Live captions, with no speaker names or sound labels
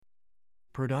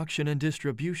Production and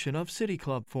distribution of City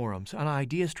Club forums on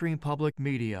IdeaStream Public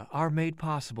Media are made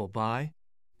possible by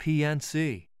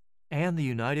PNC and the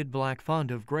United Black Fund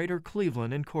of Greater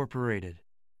Cleveland, Incorporated.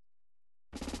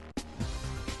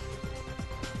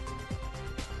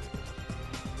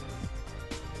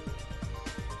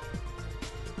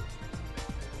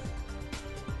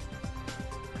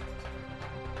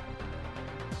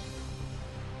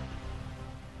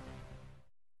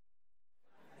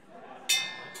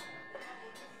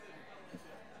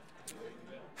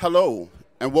 Hello,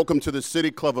 and welcome to the City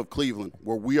Club of Cleveland,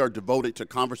 where we are devoted to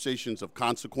conversations of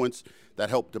consequence that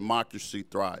help democracy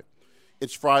thrive.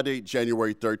 It's Friday,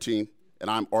 January 13th, and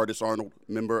I'm Artis Arnold,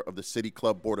 member of the City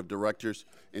Club Board of Directors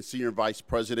and Senior Vice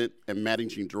President and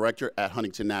Managing Director at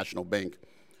Huntington National Bank.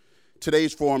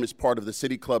 Today's forum is part of the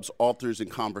City Club's Authors in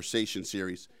Conversation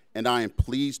series, and I am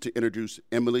pleased to introduce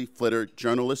Emily Flitter,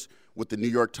 journalist with the New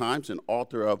York Times and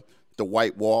author of The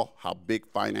White Wall: How Big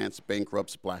Finance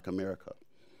Bankrupts Black America.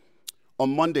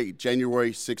 On Monday,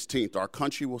 January 16th, our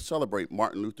country will celebrate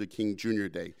Martin Luther King Jr.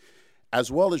 Day,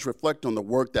 as well as reflect on the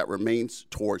work that remains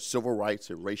towards civil rights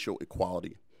and racial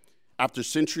equality. After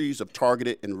centuries of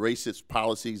targeted and racist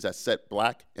policies that set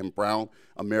Black and brown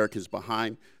Americans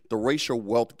behind, the racial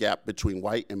wealth gap between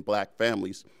white and Black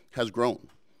families has grown.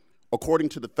 According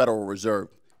to the Federal Reserve,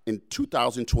 in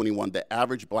 2021, the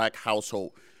average Black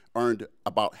household earned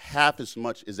about half as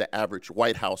much as the average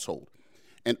white household,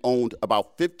 and owned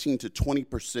about 15 to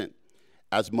 20%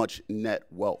 as much net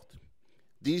wealth.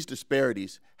 These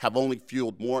disparities have only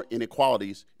fueled more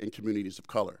inequalities in communities of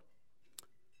color.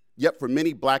 Yet for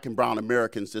many Black and brown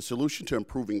Americans, the solution to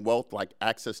improving wealth, like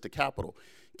access to capital,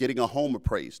 getting a home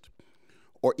appraised,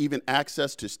 or even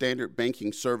access to standard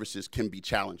banking services, can be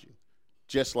challenging.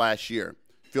 Just last year,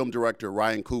 film director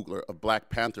Ryan Coogler of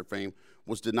Black Panther fame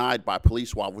was denied by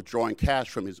police while withdrawing cash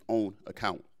from his own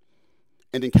account.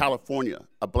 And in California,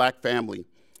 a black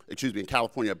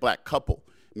couple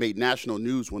made national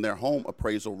news when their home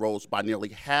appraisal rose by nearly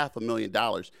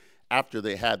 $500,000 after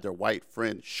they had their white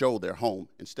friend show their home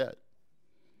instead.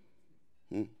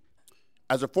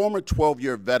 As a former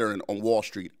 12-year veteran on Wall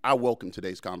Street, I welcome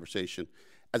today's conversation.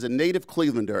 As a native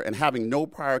Clevelander and having no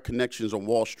prior connections on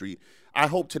Wall Street, I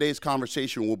hope today's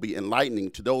conversation will be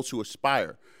enlightening to those who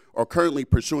aspire or currently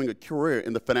pursuing a career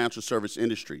in the financial service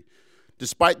industry.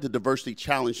 Despite the diversity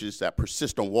challenges that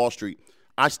persist on Wall Street,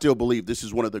 I still believe this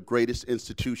is one of the greatest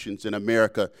institutions in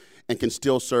America and can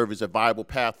still serve as a viable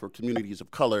path for communities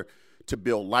of color to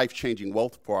build life-changing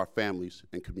wealth for our families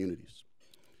and communities.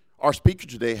 Our speaker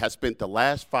today has spent the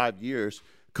last 5 years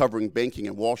covering banking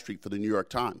and Wall Street for the New York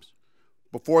Times.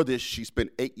 Before this, she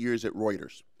spent 8 years at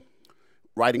Reuters,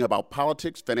 writing about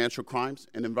politics, financial crimes,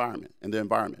 and the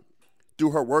environment.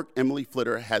 Through her work, Emily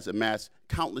Flitter has amassed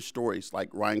countless stories like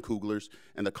Ryan Coogler's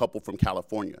and the couple from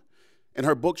California. In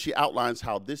her book, she outlines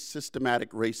how this systematic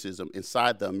racism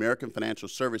inside the American financial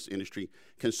service industry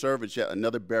can serve as yet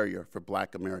another barrier for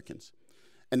Black Americans.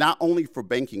 And not only for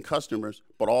banking customers,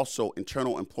 but also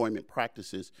internal employment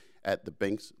practices at the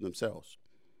banks themselves.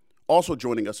 Also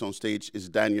joining us on stage is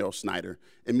Danielle Snyder,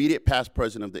 immediate past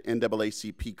president of the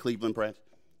NAACP Cleveland branch.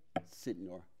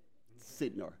 Sydnor.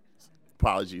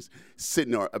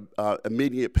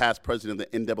 Immediate past president of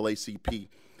the NAACP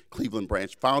Cleveland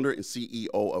branch, founder and CEO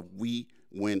of We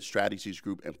Win Strategies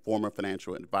Group, and former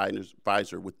financial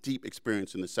advisor with deep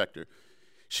experience in the sector.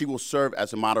 She will serve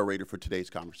as a moderator for today's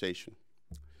conversation.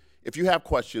 If you have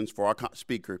questions for our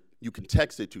speaker, you can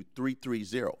text it to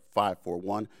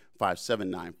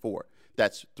 330-541-5794.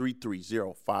 That's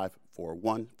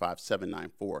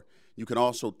 330-541-5794. You can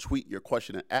also tweet your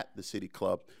question at the City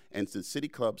Club, and the City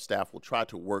Club staff will try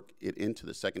to work it into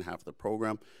the second half of the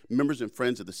program. Members and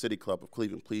friends of the City Club of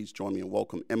Cleveland, please join me in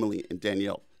welcome Emily and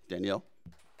Danielle. Danielle?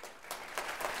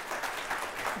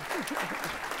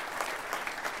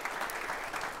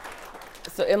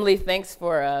 So Emily, thanks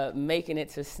for making it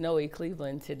to snowy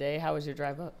Cleveland today. How was your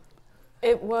drive up?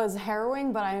 It was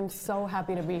harrowing, but I am so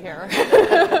happy to be here.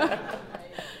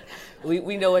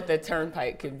 We know what the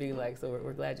turnpike can be like, so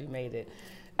we're glad you made it.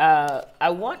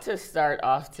 I want to start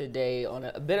off today on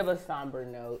a bit of a somber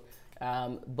note,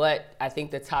 but I think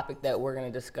the topic that we're going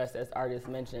to discuss, as Artis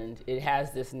mentioned, it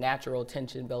has this natural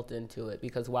tension built into it,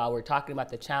 because while we're talking about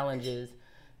the challenges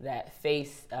that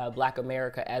face Black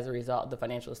America as a result of the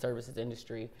financial services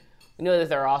industry, we know that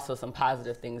there are also some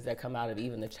positive things that come out of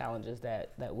even the challenges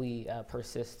that we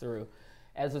persist through.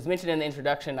 As was mentioned in the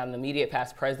introduction, I'm the immediate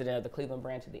past president of the Cleveland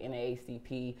branch of the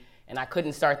NAACP, and I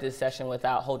couldn't start this session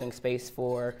without holding space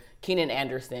for Keenan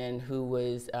Anderson, who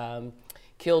was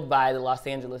killed by the Los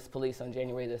Angeles police on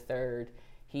January the 3rd.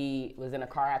 He was in a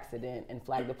car accident and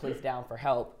flagged the police down for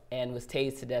help and was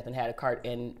tased to death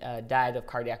and died of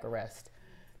cardiac arrest.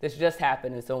 This just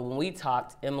happened, and so when we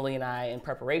talked, Emily and I, in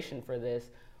preparation for this,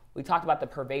 we talked about the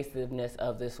pervasiveness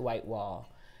of this white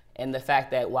wall and the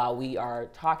fact that while we are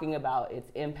talking about its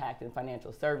impact in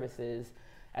financial services,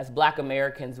 as Black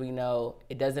Americans, we know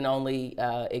it doesn't only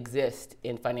exist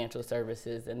in financial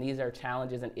services, and these are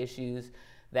challenges and issues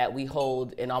that we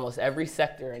hold in almost every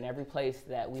sector and every place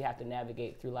that we have to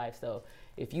navigate through life. So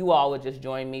if you all would just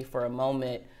join me for a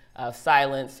moment of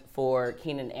silence for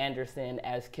Keenan Anderson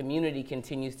as community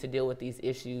continues to deal with these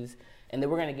issues, and then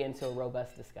we're gonna get into a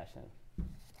robust discussion.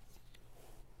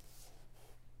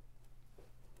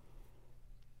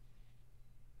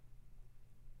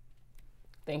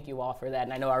 Thank you all for that,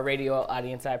 and I know our radio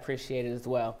audience, I appreciate it as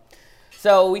well.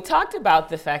 So we talked about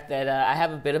the fact that I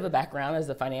have a bit of a background as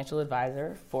a financial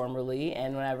advisor formerly,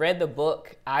 and when I read the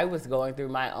book, I was going through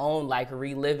my own,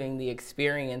 reliving the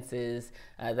experiences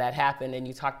that happened, and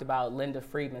you talked about Linda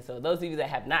Friedman. So those of you that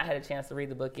have not had a chance to read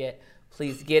the book yet,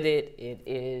 please get it. It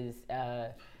is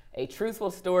a truthful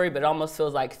story, but it almost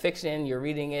feels like fiction. You're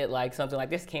reading it like something like,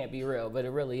 this can't be real, but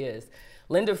it really is.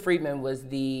 Linda Friedman was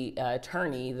the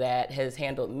attorney that has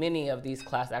handled many of these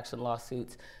class action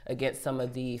lawsuits against some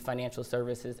of the financial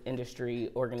services industry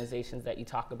organizations that you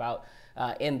talk about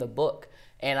in the book.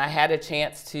 And I had a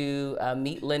chance to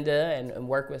meet Linda and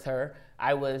work with her.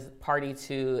 I was party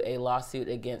to a lawsuit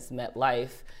against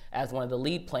MetLife as one of the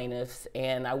lead plaintiffs.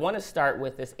 And I want to start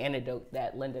with this anecdote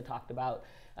that Linda talked about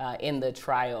in the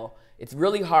trial. It's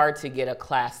really hard to get a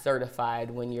class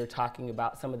certified when you're talking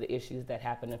about some of the issues that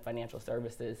happen in financial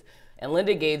services. And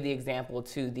Linda gave the example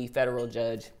to the federal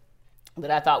judge that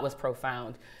I thought was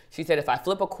profound. She said, if I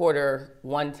flip a quarter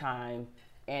one time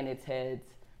and it's heads,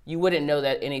 you wouldn't know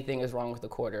that anything is wrong with the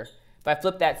quarter. If I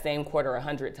flip that same quarter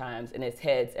 100 times and it's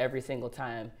heads every single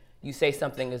time, you say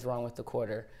something is wrong with the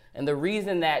quarter. And the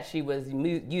reason that she was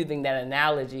using that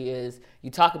analogy is,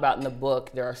 you talk about in the book,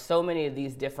 there are so many of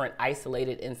these different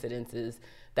isolated incidences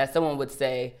that someone would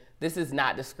say, this is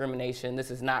not discrimination, this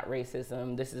is not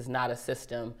racism, this is not a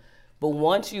system. But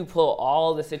once you pull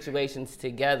all the situations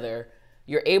together,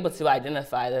 you're able to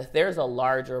identify that there's a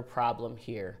larger problem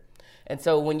here. And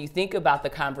so when you think about the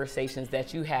conversations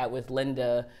that you had with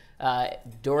Linda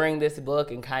during this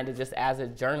book and kind of just as a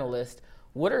journalist,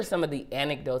 what are some of the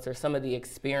anecdotes or some of the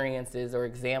experiences or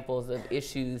examples of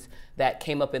issues that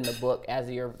came up in the book as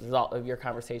a result of your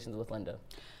conversations with Linda?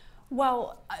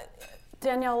 Well,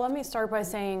 Danielle, let me start by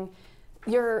saying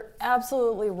you're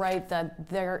absolutely right that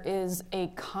there is a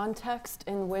context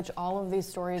in which all of these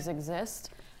stories exist,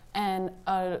 and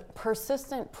a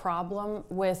persistent problem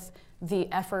with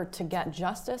the effort to get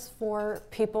justice for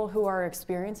people who are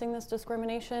experiencing this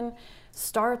discrimination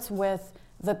starts with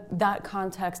that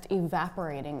context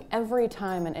evaporating every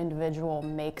time an individual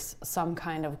makes some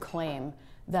kind of claim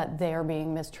that they're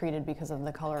being mistreated because of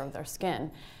the color of their skin.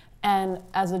 And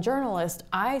as a journalist,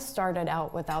 I started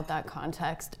out without that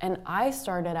context, and I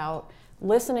started out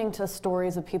listening to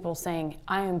stories of people saying,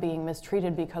 I am being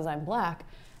mistreated because I'm Black,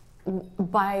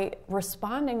 by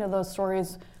responding to those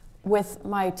stories with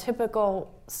my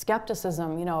typical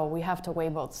skepticism. You know, we have to weigh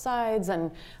both sides, and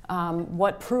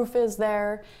what proof is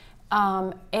there?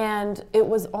 And it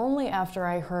was only after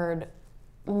I heard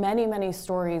many, many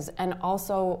stories and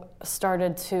also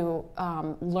started to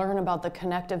learn about the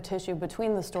connective tissue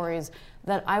between the stories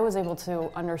that I was able to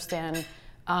understand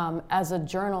as a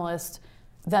journalist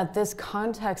that this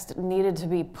context needed to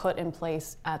be put in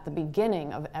place at the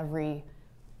beginning of every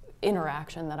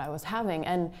interaction that I was having.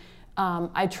 And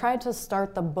I tried to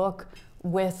start the book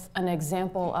with an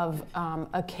example of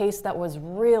a case that was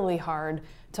really hard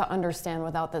to understand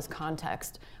without this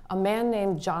context. A man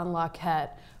named John Lockett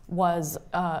was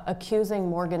accusing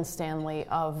Morgan Stanley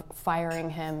of firing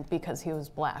him because he was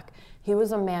Black. He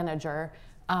was a manager.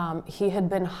 He had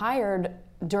been hired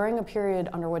during a period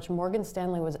under which Morgan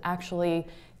Stanley was actually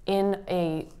in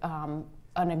an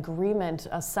agreement,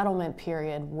 a settlement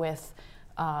period with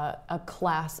a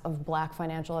class of Black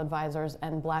financial advisors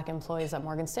and Black employees at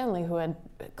Morgan Stanley who had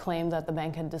claimed that the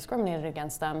bank had discriminated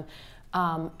against them.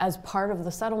 As part of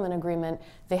the settlement agreement,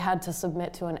 they had to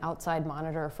submit to an outside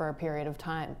monitor for a period of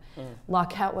time.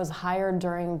 Lockett was hired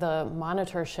during the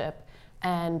monitorship,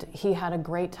 and he had a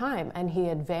great time, and he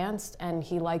advanced, and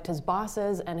he liked his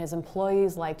bosses, and his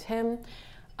employees liked him.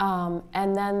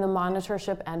 And then the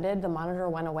monitorship ended, the monitor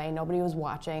went away, nobody was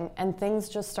watching, and things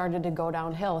just started to go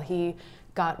downhill. He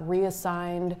got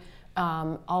reassigned.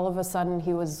 All of a sudden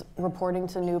he was reporting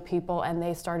to new people, and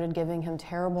they started giving him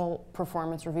terrible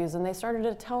performance reviews, and they started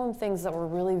to tell him things that were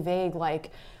really vague,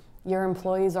 like, your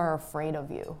employees are afraid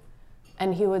of you.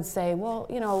 And he would say, well,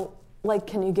 like,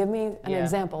 can you give me an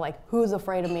example? Like, who's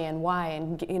afraid of me and why?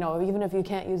 And, even if you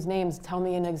can't use names, tell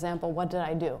me an example. What did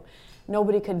I do?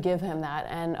 Nobody could give him that.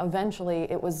 And eventually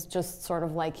it was just sort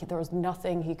of like there was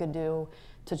nothing he could do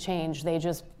to change. They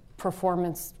just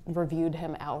performance reviewed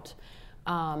him out.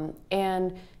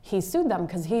 And he sued them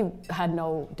because he had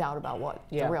no doubt about what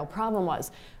the real problem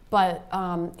was. But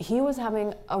he was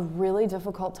having a really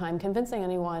difficult time convincing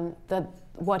anyone that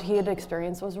what he had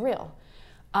experienced was real.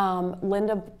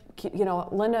 Linda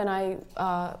and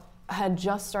I had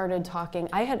just started talking.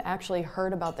 I had actually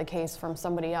heard about the case from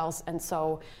somebody else, and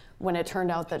so when it turned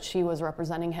out that she was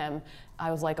representing him, I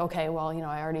was like, okay, well,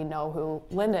 I already know who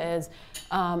Linda is.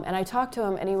 And I talked to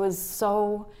him, and he was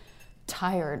so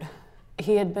tired.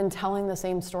 He had been telling the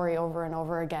same story over and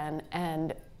over again,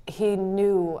 and he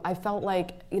knew. I felt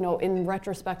like, in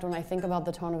retrospect, when I think about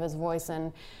the tone of his voice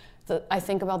and I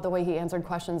think about the way he answered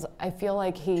questions, I feel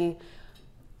like he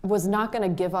was not going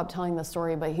to give up telling the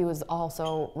story, but he was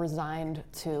also resigned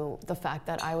to the fact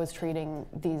that I was treating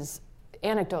these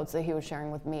anecdotes that he was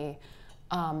sharing with me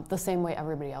the same way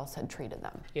everybody else had treated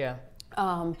them. Yeah.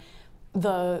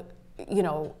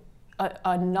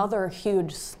 Another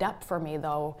huge step for me,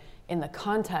 though, in the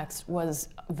context was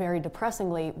very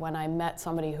depressingly when I met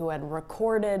somebody who had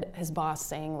recorded his boss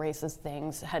saying racist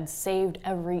things, had saved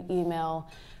every email,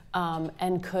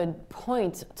 and could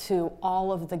point to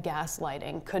all of the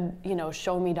gaslighting, could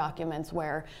show me documents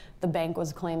where the bank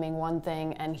was claiming one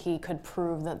thing and he could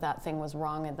prove that that thing was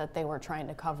wrong and that they were trying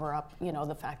to cover up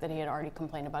the fact that he had already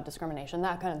complained about discrimination,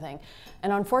 that kind of thing.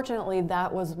 And unfortunately,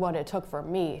 that was what it took for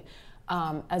me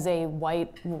as a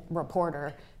white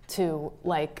reporter to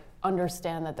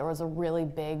understand that there was a really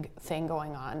big thing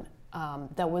going on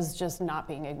that was just not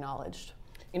being acknowledged.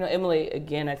 Emily,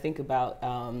 again, I think about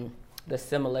the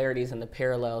similarities and the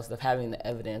parallels of having the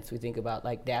evidence. We think about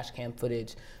dash cam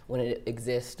footage when it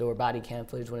exists or body cam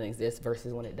footage when it exists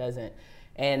versus when it doesn't.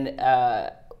 And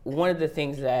one of the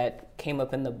things that came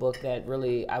up in the book that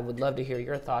really I would love to hear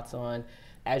your thoughts on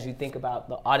as you think about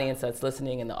the audience that's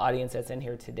listening and the audience that's in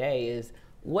here today is,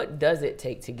 what does it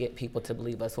take to get people to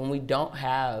believe us when we don't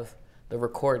have the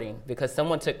recording? Because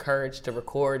someone took courage to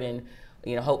record and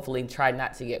hopefully tried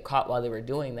not to get caught while they were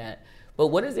doing that. But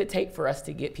what does it take for us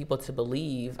to get people to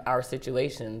believe our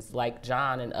situations, like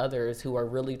John and others who are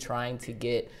really trying to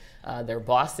get their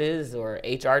bosses or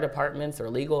HR departments or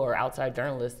legal or outside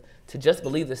journalists to just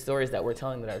believe the stories that we're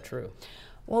telling that are true?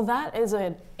 Well, that is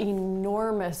an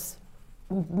enormous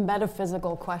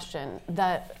metaphysical question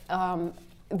that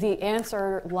the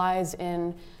answer lies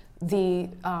in the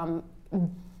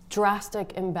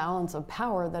drastic imbalance of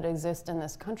power that exists in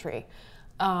this country.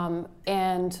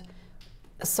 And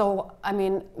so,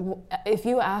 if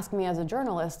you ask me as a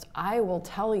journalist, I will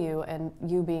tell you, and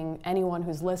you being anyone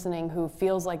who's listening who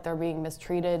feels like they're being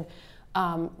mistreated,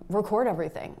 record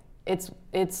everything. It's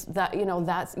that,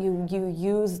 that's, you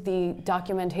use the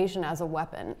documentation as a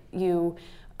weapon. You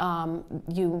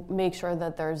make sure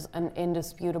that there's an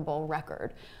indisputable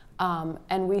record.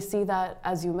 And we see that,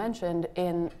 as you mentioned,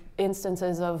 in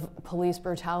instances of police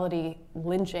brutality,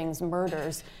 lynchings,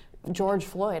 murders. George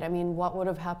Floyd, what would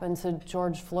have happened to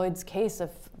George Floyd's case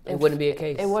if it wouldn't be a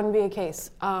case? It wouldn't be a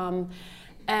case.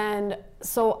 And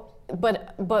so,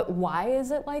 but why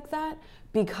is it like that?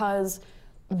 Because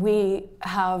we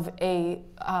have a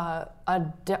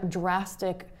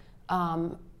drastic,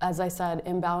 as I said,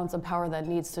 imbalance of power that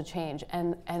needs to change.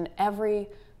 And every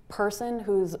person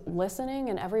who's listening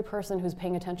and every person who's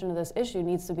paying attention to this issue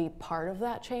needs to be part of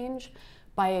that change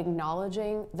by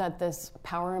acknowledging that this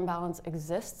power imbalance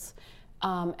exists,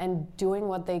 and doing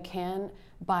what they can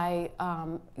by,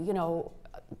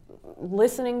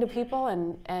 listening to people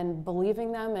and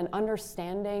believing them and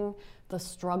understanding the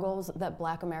struggles that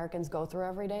Black Americans go through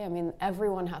every day.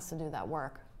 Everyone has to do that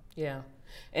work. Yeah.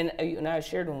 And I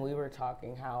shared when we were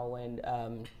talking how when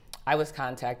I was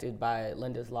contacted by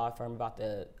Linda's law firm about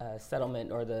the settlement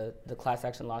or the class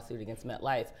action lawsuit against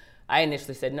MetLife, I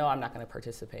initially said, no, I'm not going to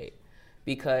participate.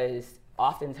 Because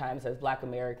oftentimes as Black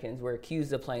Americans, we're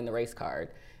accused of playing the race card.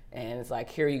 And it's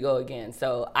like, here you go again.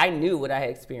 So I knew what I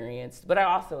had experienced, but I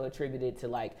also attributed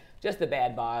to just a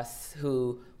bad boss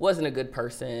who wasn't a good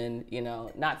person,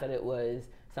 not that it was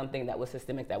something that was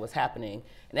systemic that was happening.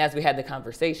 And as we had the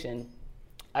conversation,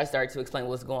 I started to explain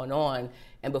what was going on.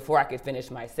 And before I could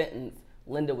finish my sentence,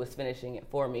 Linda was finishing it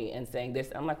for me and saying this.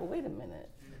 I'm like, well, wait a minute.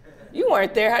 You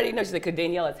weren't there. How do you know? She said, because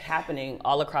Danielle, it's happening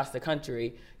all across the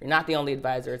country. You're not the only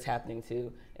advisor it's happening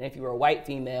to. And if you were a white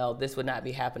female, this would not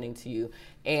be happening to you.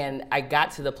 And I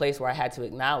got to the place where I had to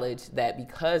acknowledge that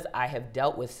because I have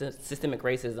dealt with systemic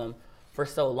racism for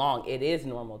so long, it is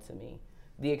normal to me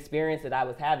the experience that I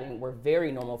was having were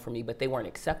very normal for me, but they weren't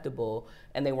acceptable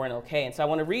and they weren't okay. And so I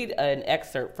want to read an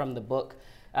excerpt from the book.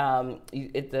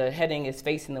 The heading is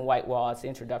Facing the White Wall. It's the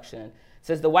introduction. It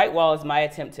says, "The white wall is my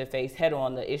attempt to face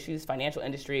head-on the issues financial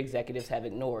industry executives have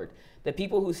ignored. The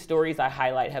people whose stories I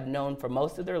highlight have known for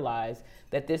most of their lives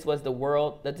that this was what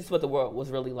the world was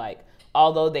really like.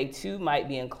 Although they too might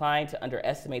be inclined to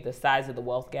underestimate the size of the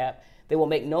wealth gap, they will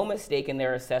make no mistake in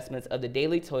their assessments of the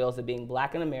daily toils of being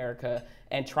Black in America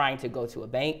and trying to go to a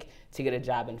bank, to get a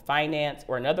job in finance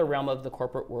or another realm of the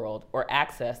corporate world, or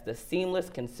access the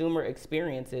seamless consumer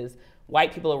experiences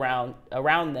white people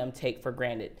around them take for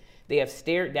granted. They have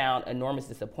stared down enormous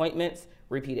disappointments,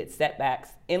 repeated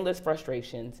setbacks, endless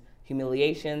frustrations,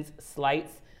 humiliations,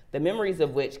 slights, the memories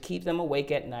of which keep them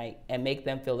awake at night and make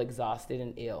them feel exhausted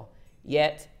and ill.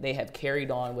 Yet they have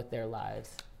carried on with their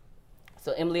lives."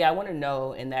 So Emily, I want to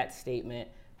know in that statement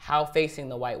how facing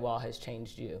the white wall has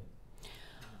changed you.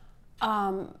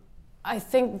 I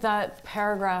think that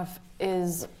paragraph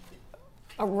is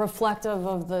reflective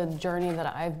of the journey that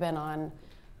I've been on,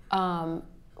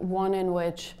 one in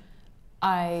which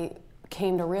I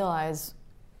came to realize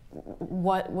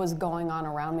what was going on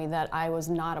around me that I was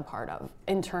not a part of,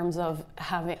 in terms of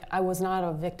I was not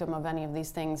a victim of any of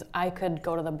these things. I could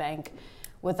go to the bank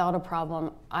without a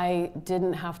problem. I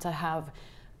didn't have to have,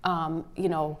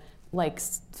 like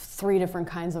 3 different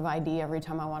kinds of ID every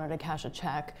time I wanted to cash a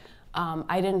check.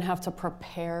 I didn't have to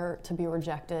prepare to be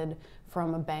rejected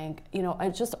from a bank.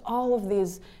 Just all of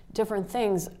these different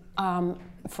things.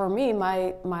 For me,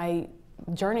 my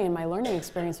journey and my learning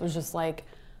experience was just like,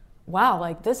 wow,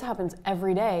 like this happens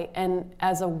every day. And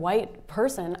as a white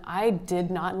person, I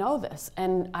did not know this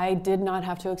and I did not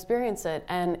have to experience it.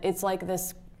 And it's like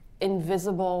this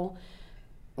invisible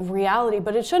reality,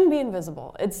 but it shouldn't be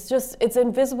invisible. It's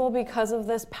invisible because of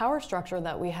this power structure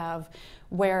that we have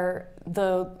where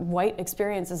the white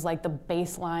experience is like the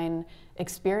baseline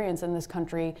experience in this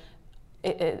country.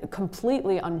 It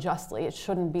completely unjustly. It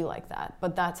shouldn't be like that,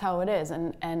 but that's how it is.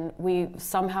 And we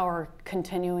somehow are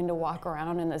continuing to walk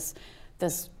around in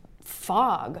this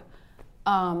fog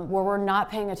where we're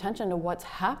not paying attention to what's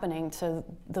happening to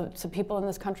people in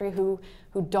this country who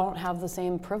don't have the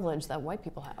same privilege that white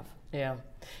people have. Yeah,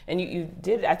 and you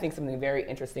did, I think, something very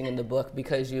interesting in the book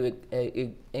because you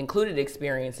included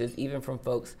experiences even from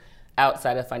folks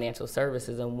outside of financial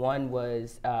services, and one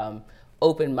was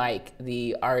Open Mike,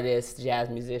 the artist, jazz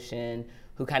musician,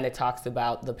 who kind of talks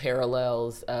about the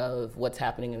parallels of what's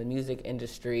happening in the music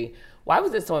industry. Why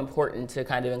was it so important to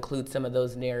kind of include some of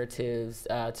those narratives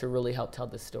to really help tell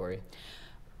this story?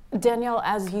 Danielle,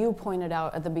 as you pointed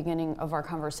out at the beginning of our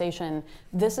conversation,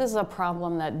 this is a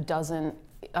problem that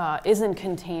isn't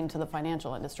contained to the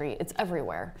financial industry. It's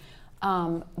everywhere.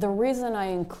 The reason I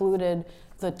included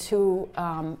the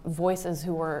 2 voices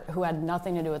who had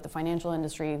nothing to do with the financial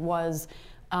industry was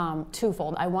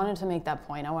twofold. I wanted to make that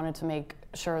point. I wanted to make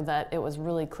sure that it was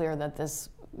really clear that this,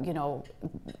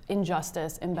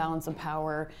 injustice, imbalance of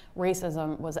power,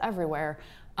 racism was everywhere.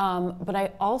 But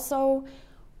I also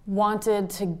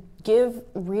wanted to give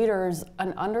readers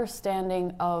an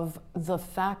understanding of the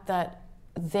fact that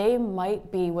they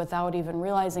might be, without even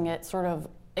realizing it, sort of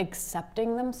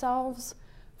accepting themselves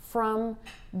from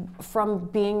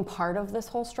being part of this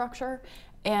whole structure.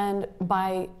 And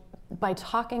by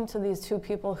talking to these 2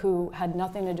 people who had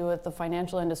nothing to do with the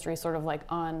financial industry, sort of like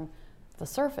on the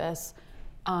surface,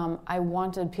 I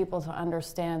wanted people to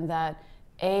understand that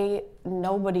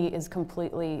nobody is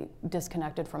completely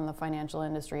disconnected from the financial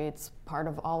industry. It's part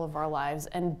of all of our lives.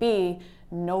 And B,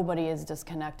 nobody is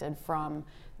disconnected from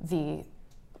the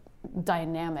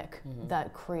dynamic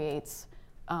that creates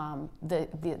the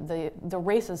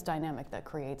racist dynamic that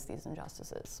creates these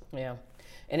injustices. Yeah,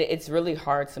 and it's really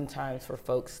hard sometimes for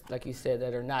folks, like you said,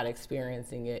 that are not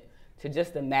experiencing it, to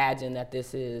just imagine that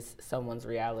this is someone's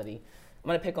reality. I'm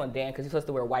gonna pick on Dan because he's supposed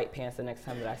to wear white pants the next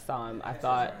time that I saw him. I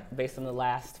thought, based on the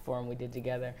last forum we did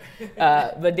together.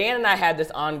 But Dan and I had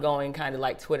this ongoing kind of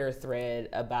like Twitter thread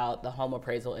about the home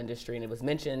appraisal industry, and it was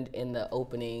mentioned in the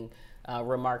opening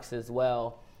remarks as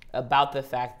well, about the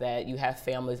fact that you have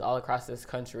families all across this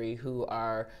country who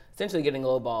are essentially getting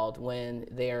lowballed when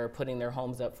they're putting their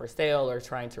homes up for sale or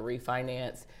trying to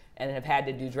refinance, and have had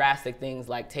to do drastic things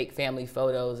like take family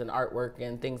photos and artwork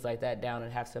and things like that down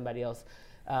and have somebody else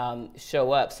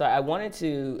show up. So I wanted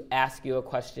to ask you a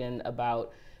question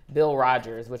about Bill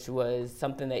Rogers, which was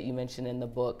something that you mentioned in the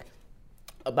book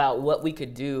about what we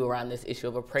could do around this issue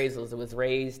of appraisals. It was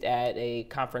raised at a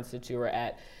conference that you were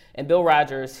at. And Bill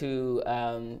Rogers, who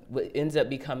ends up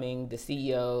becoming the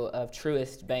CEO of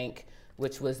Truist Bank,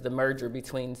 which was the merger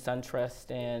between SunTrust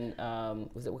and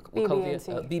was it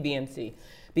BB&T.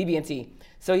 BB&T.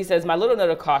 So he says, my little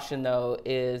note of caution, though,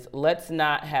 is let's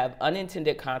not have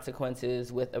unintended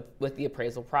consequences with the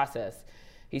appraisal process.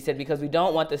 He said, because we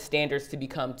don't want the standards to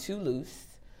become too loose.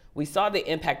 We saw the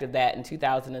impact of that in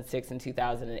 2006 and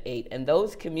 2008. And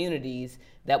those communities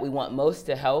that we want most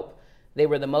to help, they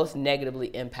were the most negatively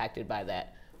impacted by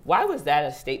that. Why was that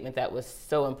a statement that was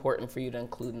so important for you to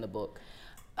include in the book?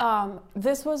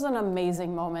 This was an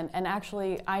amazing moment. And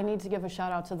actually, I need to give a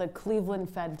shout out to the Cleveland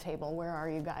Fed table. Where are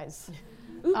you guys?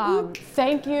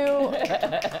 Thank you,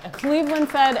 Cleveland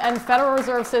Fed and Federal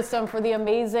Reserve System, for the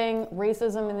amazing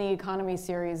Racism in the Economy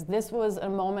series. This was a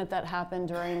moment that happened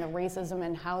during the Racism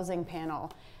in Housing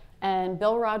panel. And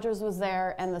Bill Rogers was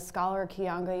there, and the scholar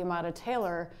Keeanga-Yamahtta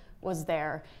Taylor was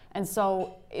there. And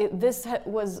so this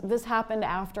happened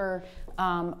after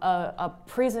a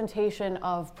presentation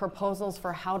of proposals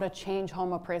for how to change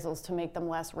home appraisals to make them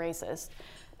less racist.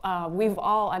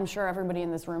 I'm sure everybody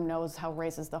in this room knows how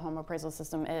racist the home appraisal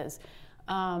system is.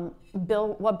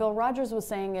 What Bill Rogers was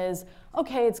saying is,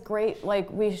 okay, it's great, like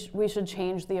we should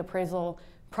change the appraisal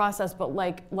process, but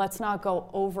like let's not go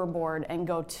overboard and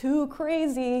go too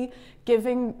crazy,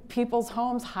 giving people's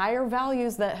homes higher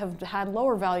values that have had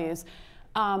lower values.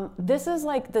 This is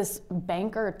like this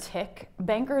banker tick.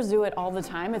 Bankers do it all the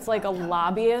time. It's like a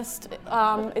lobbyist.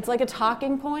 It's like a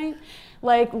talking point.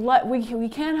 Like we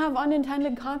can't have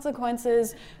unintended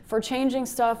consequences for changing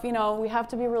stuff. You know, we have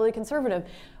to be really conservative.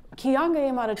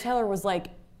 Keeanga-Yamahtta Taylor was like,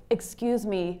 excuse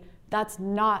me, that's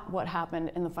not what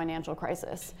happened in the financial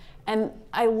crisis. And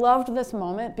I loved this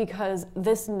moment because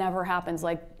this never happens.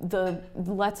 Like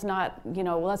let's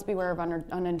beware of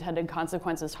unintended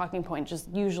consequences talking point just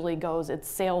usually goes, it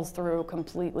sails through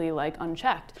completely like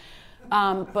unchecked.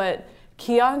 But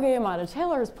Keeanga-Yamahtta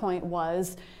Taylor's point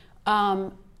was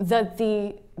that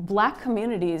the Black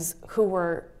communities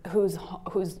whose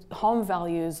home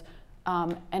values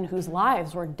and whose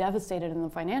lives were devastated in the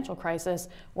financial crisis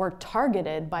were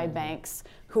targeted by banks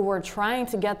who were trying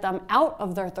to get them out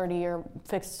of their 30-year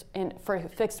fixed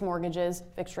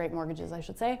rate mortgages, I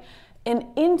should say, and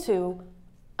into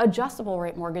adjustable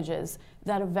rate mortgages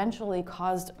that eventually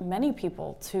caused many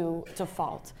people to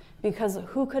default. Because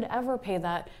who could ever pay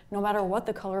that, no matter what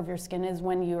the color of your skin is,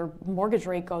 when your mortgage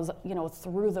rate goes,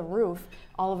 through the roof,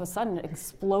 all of a sudden,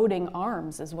 exploding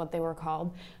arms is what they were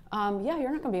called.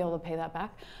 You're not gonna be able to pay that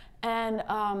back.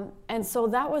 And so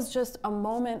that was just a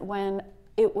moment when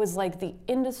it was like the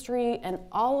industry and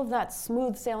all of that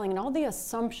smooth sailing and all the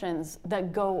assumptions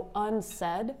that go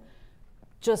unsaid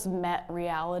just met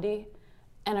reality,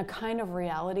 and a kind of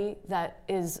reality that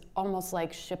is almost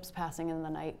like ships passing in the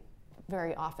night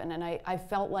very often. And I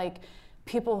felt like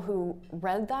people who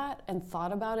read that and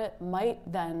thought about it might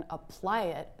then apply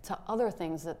it to other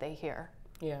things that they hear.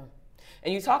 Yeah.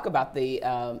 And you talk about the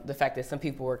fact that some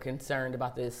people were concerned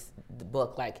about the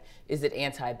book, like, is it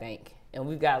anti-bank? And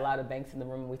we've got a lot of banks in the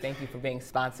room, and we thank you for being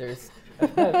sponsors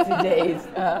of today's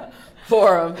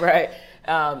forum, right?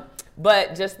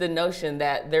 But just the notion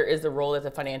that there is a role that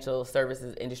the financial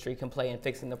services industry can play in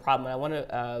fixing the problem. And I want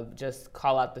to just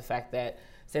call out the fact that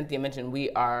Cynthia mentioned we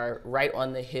are right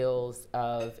on the heels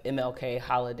of MLK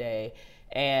holiday.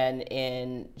 And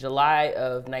in July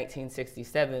of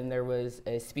 1967, there was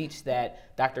a speech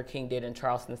that Dr. King did in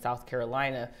Charleston, South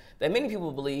Carolina, that many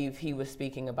people believe he was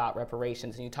speaking about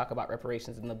reparations, and you talk about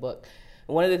reparations in the book.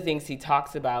 One of the things he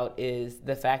talks about is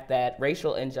the fact that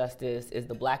racial injustice is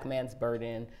the Black man's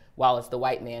burden, while it's the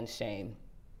white man's shame.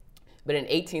 But in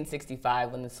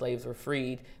 1865, when the slaves were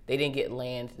freed, they didn't get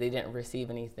land, they didn't receive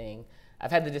anything.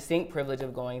 I've had the distinct privilege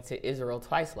of going to Israel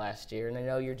twice last year, and I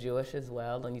know you're Jewish as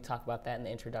well, and you talk about that in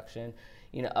the introduction,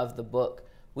 of the book.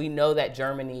 We know that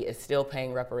Germany is still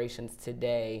paying reparations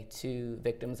today to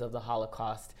victims of the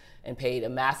Holocaust, and paid a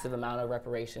massive amount of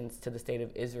reparations to the state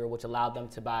of Israel, which allowed them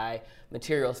to buy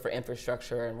materials for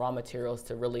infrastructure and raw materials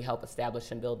to really help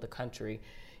establish and build the country.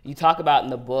 You talk about in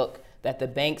the book that the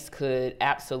banks could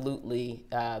absolutely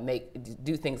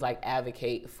do things like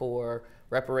advocate for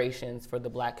reparations for the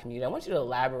Black community. I want you to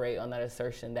elaborate on that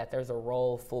assertion that there's a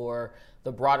role for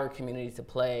the broader community to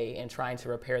play in trying to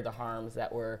repair the harms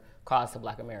that were caused to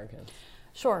Black Americans.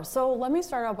 Sure. So let me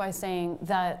start out by saying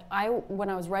that when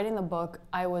I was writing the book,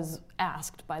 I was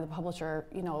asked by the publisher,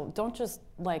 don't just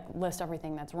list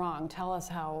everything that's wrong. Tell us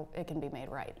how it can be made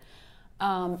right.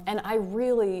 And I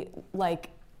really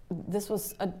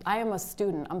I am a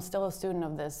student. I'm still a student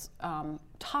of this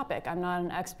topic. I'm not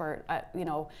an expert.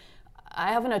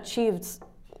 I haven't achieved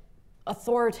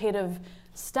authoritative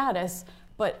status,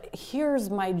 but here's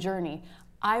my journey.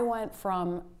 I went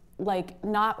from like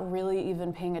not really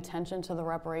even paying attention to the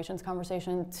reparations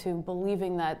conversation to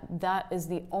believing that that is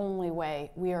the only way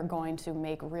we are going to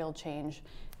make real change.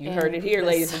 You heard it here,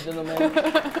 ladies and gentlemen.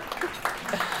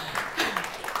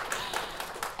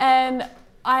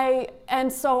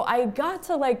 And so I got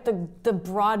to like the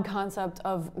broad concept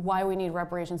of why we need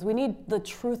reparations. We need the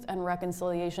truth and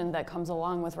reconciliation that comes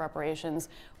along with reparations.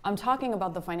 I'm talking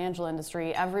about the financial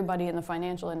industry. Everybody in the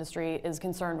financial industry is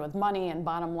concerned with money and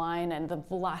bottom line and the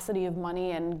velocity of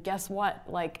money. And guess what?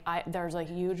 Like there's a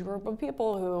huge group of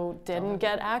people who didn't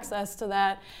get access to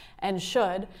that and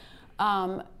should.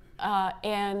 But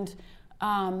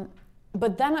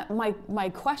then my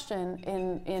question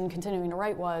in continuing to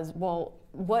write was, well,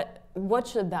 what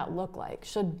should that look like?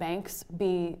 Should banks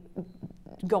be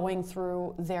going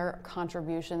through their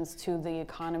contributions to the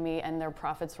economy and their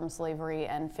profits from slavery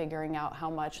and figuring out how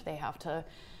much they have to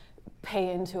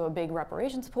pay into a big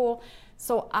reparations pool?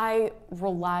 So I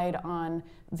relied on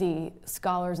the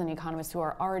scholars and economists who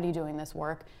are already doing this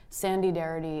work. Sandy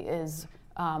Darity is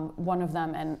one of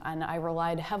them, and I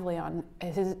relied heavily on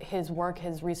his work,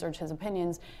 his research, his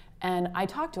opinions. And I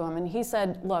talked to him, and he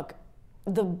said, look,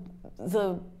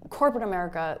 the corporate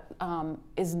America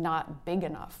is not big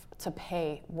enough to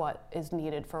pay what is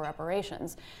needed for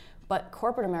reparations, but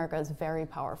corporate America is very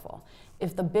powerful.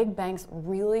 If the big banks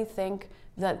really think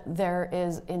that there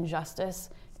is injustice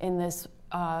in this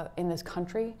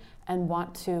country and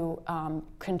want to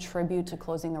contribute to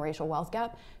closing the racial wealth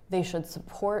gap, they should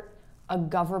support a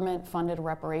government-funded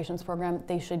reparations program.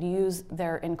 They should use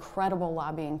their incredible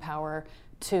lobbying power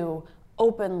to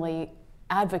openly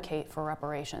advocate for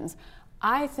reparations.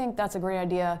 I think that's a great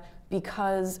idea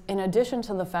because in addition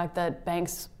to the fact that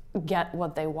banks get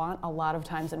what they want a lot of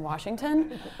times in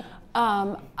Washington,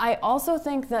 I also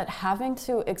think that having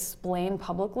to explain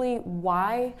publicly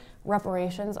why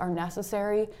reparations are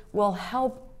necessary will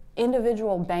help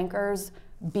individual bankers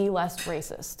be less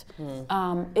racist.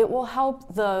 It will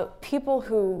help the people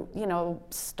who,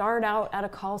 start out at a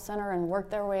call center and work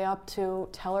their way up to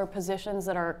teller positions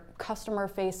that are customer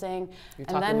facing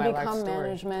and then become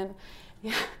management.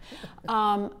 Yeah.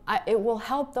 It will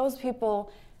help those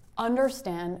people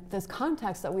understand this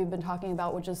context that we've been talking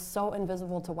about, which is so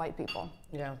invisible to white people.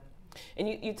 Yeah. And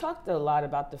you talked a lot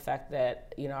about the fact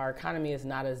that, our economy is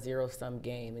not a zero-sum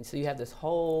game. And so you have this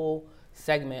whole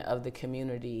segment of the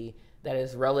community that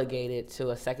is relegated to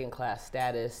a second-class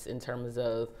status in terms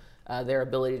of their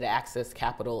ability to access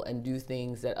capital and do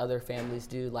things that other families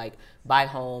do, like buy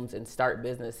homes and start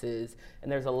businesses.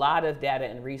 And there's a lot of data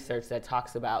and research that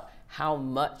talks about how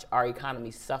much our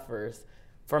economy suffers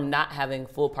from not having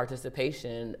full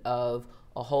participation of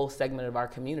a whole segment of our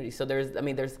community. So there's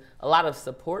a lot of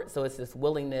support. So it's this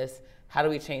willingness, how do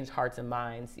we change hearts and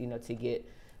minds, to get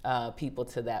people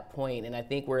to that point? And I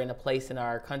think we're in a place in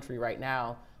our country right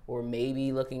now or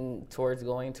maybe looking towards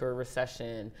going to a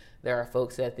recession. There are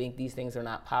folks that think these things are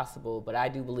not possible, but I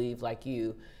do believe, like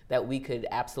you, that we could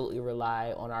absolutely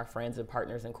rely on our friends and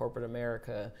partners in corporate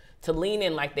America to lean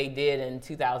in like they did in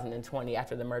 2020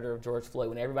 after the murder of George Floyd,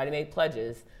 when everybody made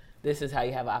pledges. This is how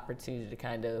you have opportunity to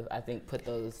kind of, I think, put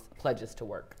those pledges to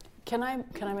work. Can I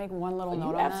make one little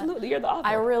note on that? Absolutely, you're the author.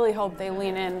 I really hope they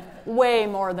lean in way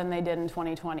more than they did in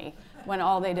 2020, when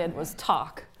all they did was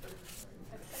talk.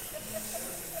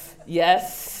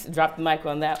 Yes, drop the mic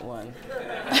on that one.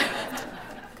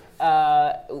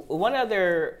 One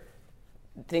other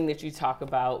thing that you talk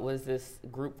about was this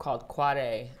group called Quad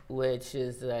A, which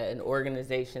is an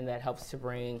organization that helps to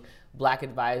bring Black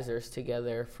advisors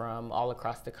together from all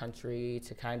across the country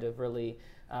to kind of really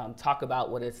talk about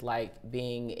what it's like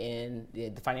being in the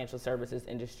financial services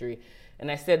industry. And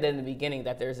I said that in the beginning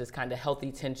that there's this kind of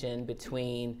healthy tension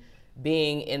between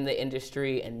being in the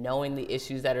industry and knowing the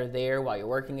issues that are there while you're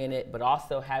working in it, but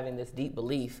also having this deep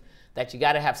belief that you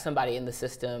got to have somebody in the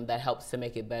system that helps to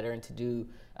make it better and to do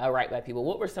right by people.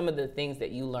 What were some of the things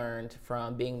that you learned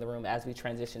from being in the room as we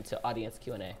transition to audience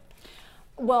Q&A?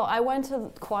 Well, I went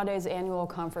to Quad A's annual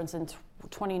conference in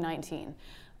 2019.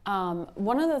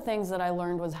 One of the things that I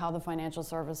learned was how the financial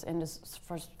services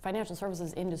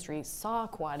industry saw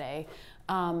Quad A.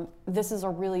 This is a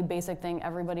really basic thing.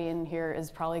 Everybody in here is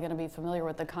probably going to be familiar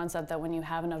with the concept that when you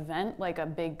have an event, like a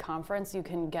big conference, you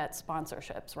can get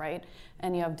sponsorships, right?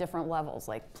 And you have different levels,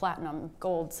 like platinum,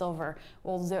 gold, silver.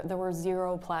 Well, there were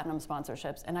 0 platinum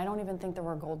sponsorships, and I don't even think there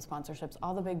were gold sponsorships.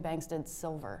 All the big banks did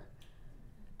silver.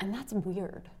 And that's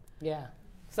weird. Yeah.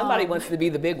 Somebody wants to be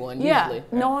the big one, yeah, usually.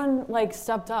 No one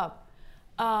stepped up.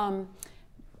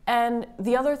 And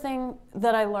the other thing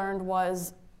that I learned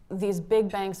was these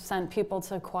big banks sent people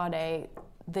to Quad A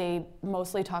they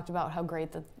mostly talked about how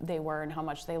great that they were and how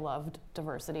much they loved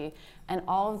diversity. And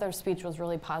all of their speech was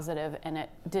really positive, and it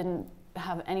didn't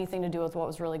have anything to do with what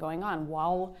was really going on.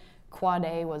 While Quad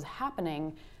A was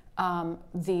happening,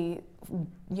 the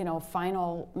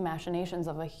final machinations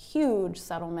of a huge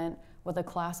settlement with a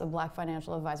class of Black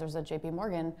financial advisors at JP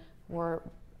Morgan were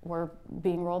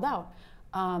being rolled out.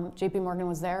 JP Morgan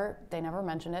was there, they never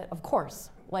mentioned it, of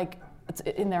course. Like, it's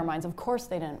in their minds, of course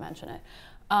they didn't mention it.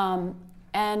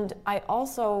 And I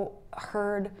also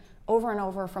heard over and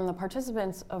over from the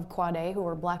participants of Quad A, who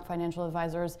were Black financial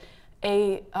advisors,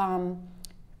 a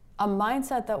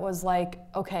mindset that was like,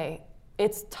 okay,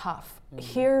 it's tough.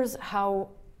 Mm-hmm.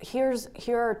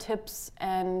 Here are tips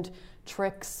and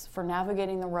tricks for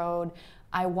navigating the road.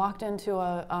 I walked into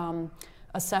a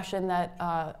session that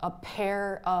a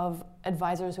pair of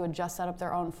advisors who had just set up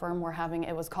their own firm were having.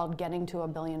 It was called Getting to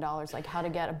 $1 Billion, like how to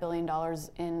get $1 billion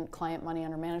in client money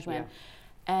under management. Yeah.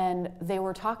 And they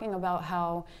were talking about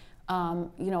how,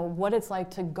 what it's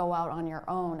like to go out on your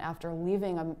own after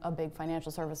leaving a big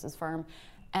financial services firm.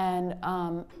 And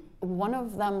one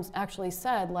of them actually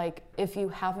said, like, if you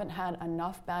haven't had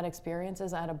enough bad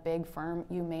experiences at a big firm,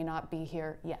 you may not be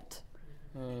here yet.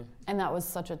 Mm. And that was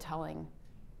such a telling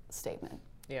statement.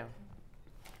 Yeah.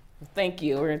 Thank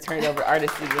you. We're going to turn it over to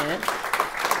Artis again.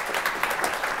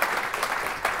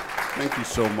 Thank you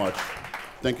so much.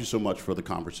 Thank you so much for the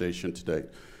conversation today.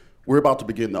 We're about to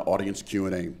begin the audience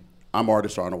Q&A. I'm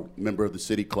Artis Arnold, member of the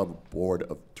City Club Board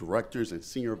of Directors and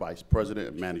Senior Vice President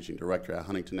and Managing Director at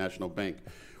Huntington National Bank.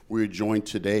 We're joined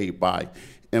today by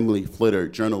Emily Flitter,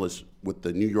 journalist with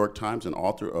the New York Times and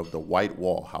author of The White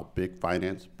Wall, How Big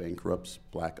Finance Bankrupts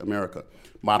Black America.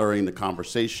 Moderating the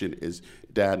conversation is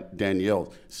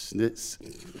Danielle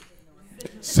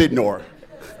Sydnor,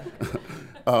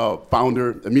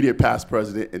 founder, immediate past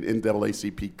president and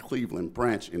NAACP Cleveland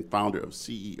branch and founder of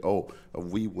CEO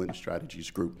of We Win Strategies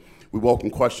Group. We welcome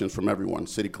questions from everyone,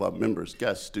 City Club members,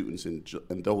 guests, students,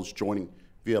 and those joining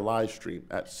via live stream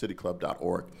at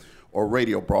cityclub.org or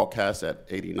radio broadcast at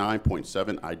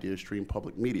 89.7 IdeaStream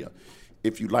Public Media.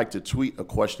 If you'd like to tweet a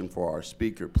question for our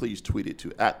speaker, please tweet it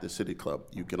to @TheCityClub.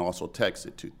 You can also text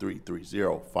it to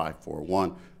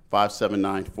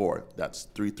 330-541-5794. That's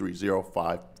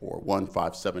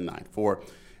 330-541-5794.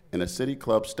 And the City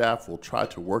Club staff will try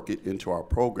to work it into our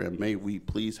program. May we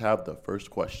please have the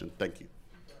first question? Thank you.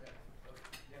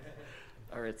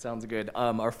 All right, sounds good.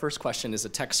 Our first question is a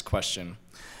text question.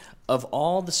 Of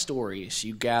all the stories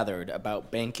you gathered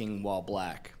about banking while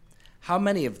Black, how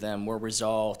many of them were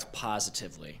resolved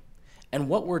positively? And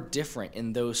what were different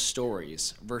in those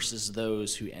stories versus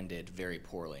those who ended very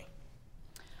poorly?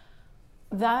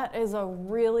 That is a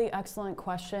really excellent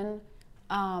question.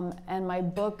 And my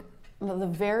book, the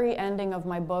very ending of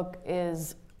my book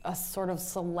is a sort of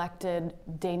selected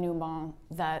denouement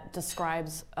that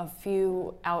describes a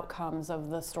few outcomes of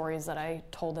the stories that I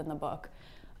told in the book.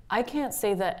 I can't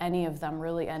say that any of them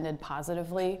really ended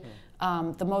positively.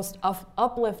 The most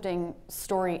uplifting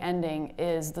story ending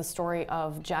is the story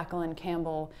of Jacqueline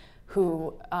Campbell,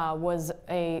 who was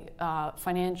a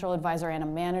financial advisor and a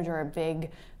manager at big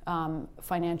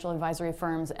financial advisory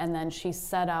firms, and then she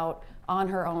set out on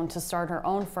her own to start her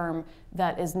own firm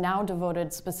that is now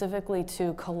devoted specifically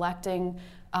to collecting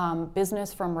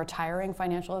business from retiring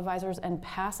financial advisors and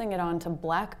passing it on to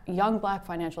young black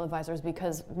financial advisors,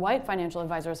 because white financial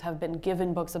advisors have been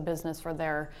given books of business for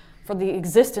the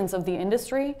existence of the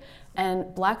industry,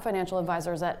 and black financial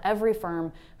advisors at every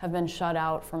firm have been shut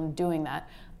out from doing that.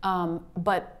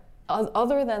 But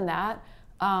other than that,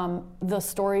 the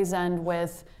stories end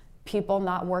with people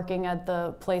not working at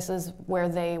the places where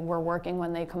they were working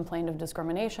when they complained of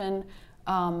discrimination,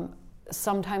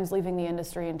 sometimes leaving the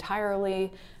industry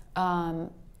entirely,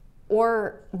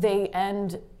 or they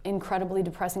end incredibly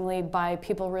depressingly by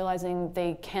people realizing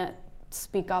they can't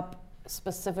speak up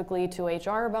specifically to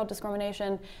HR about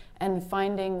discrimination and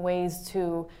finding ways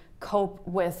to cope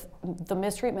with the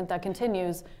mistreatment that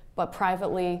continues, but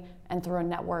privately and through a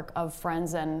network of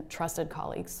friends and trusted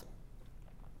colleagues.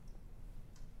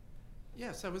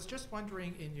 Yes, I was just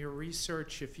wondering in your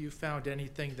research if you found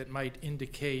anything that might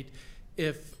indicate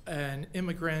if an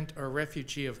immigrant or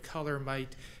refugee of color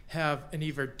might have an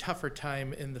even tougher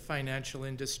time in the financial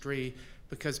industry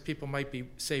because people might be,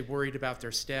 say, worried about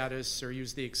their status or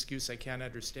use the excuse, I can't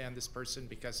understand this person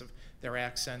because of their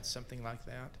accent, something like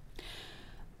that.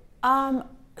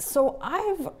 So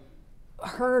I've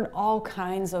heard all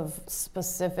kinds of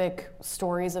specific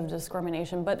stories of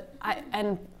discrimination, but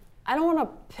I'm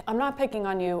not picking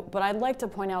on you, but I'd like to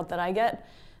point out that I get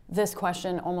this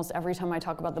question almost every time I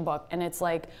talk about the book. And it's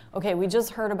like, okay, we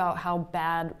just heard about how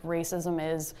bad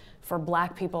racism is for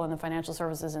Black people in the financial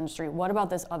services industry. What about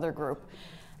this other group?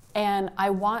 And I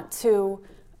want to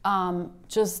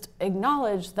just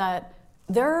acknowledge that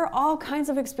there are all kinds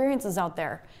of experiences out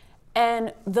there.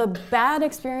 And the bad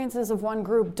experiences of one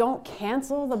group don't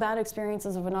cancel the bad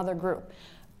experiences of another group.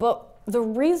 But the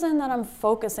reason that I'm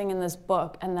focusing in this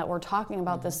book and that we're talking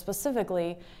about this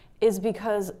specifically is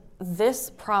because this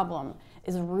problem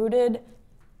is rooted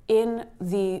in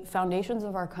the foundations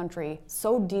of our country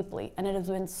so deeply, and it has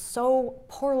been so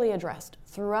poorly addressed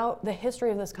throughout the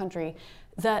history of this country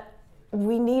that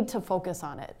we need to focus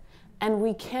on it. And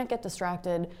we can't get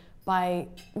distracted by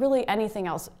really anything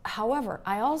else. However,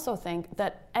 I also think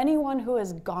that anyone who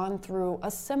has gone through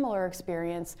a similar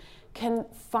experience can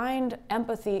find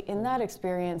empathy in that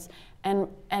experience and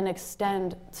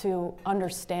extend to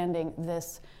understanding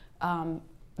this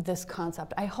this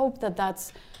concept. I hope that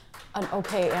that's an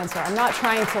okay answer. I'm not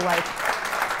trying to like.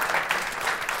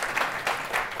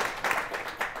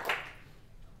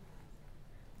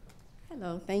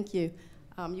 Hello, thank you.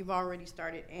 You've already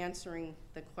started answering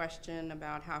the question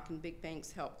about how can big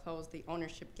banks help close the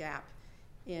ownership gap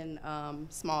in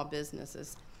small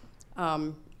businesses.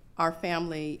 Our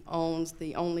family owns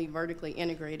the only vertically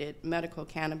integrated medical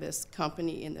cannabis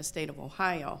company in the state of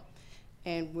Ohio,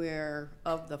 and we're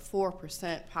of the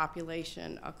 4%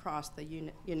 population across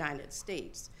the United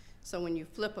States. So when you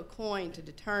flip a coin to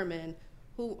determine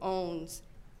who owns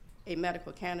a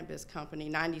medical cannabis company,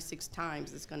 96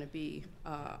 times it's going to be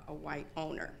a white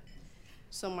owner.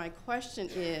 So my question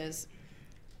is,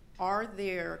 are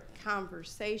there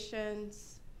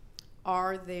conversations,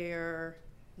 are there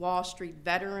Wall Street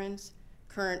veterans,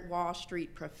 current Wall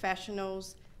Street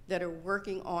professionals that are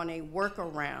working on a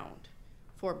workaround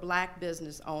for Black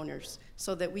business owners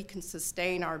so that we can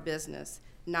sustain our business,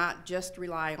 not just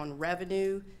rely on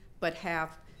revenue, but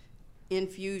have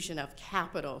infusion of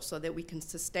capital so that we can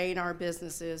sustain our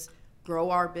businesses,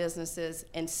 grow our businesses,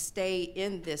 and stay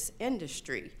in this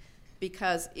industry?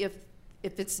 Because if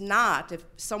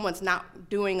someone's not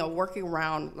doing a working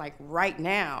round like right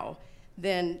now,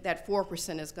 then that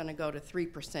 4% is going to go to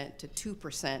 3% to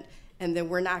 2%, and then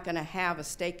we're not going to have a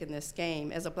stake in this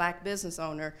game. As a Black business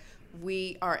owner,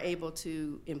 we are able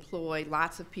to employ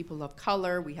lots of people of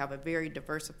color. We have a very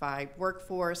diversified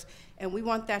workforce, and we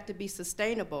want that to be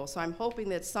sustainable. So I'm hoping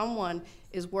that someone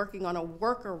is working on a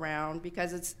workaround,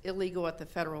 because it's illegal at the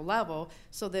federal level,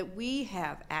 so that we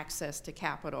have access to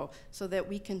capital so that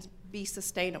we can be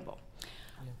sustainable.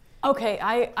 Okay,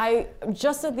 I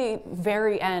just at the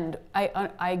very end,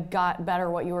 I got better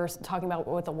what you were talking about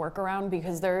with the workaround,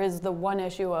 because there is the one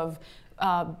issue of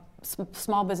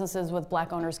small businesses with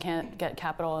Black owners can't get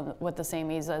capital with the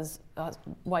same ease as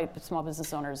white small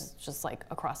business owners, just like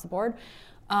across the board.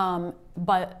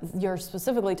 But you're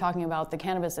specifically talking about the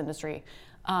cannabis industry,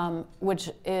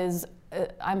 which is,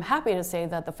 I'm happy to say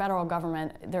that the federal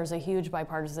government, there's a huge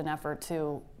bipartisan effort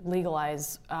to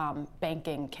legalize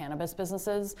banking cannabis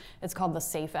businesses. It's called the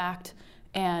SAFE Act,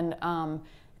 and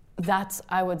that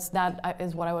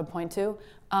is what I would point to.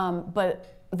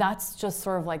 But that's just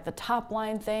sort of like the top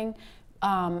line thing.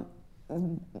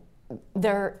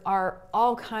 There are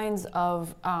all kinds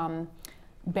of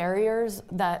barriers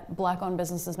that Black-owned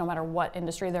businesses, no matter what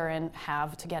industry they're in,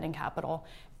 have to getting capital.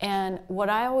 And what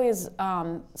I always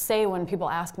say when people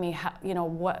ask me,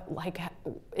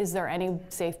 is there any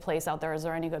safe place out there? Is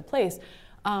there any good place?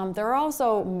 There are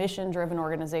also mission-driven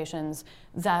organizations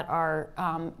that are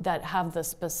that have the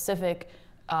specific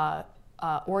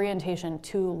orientation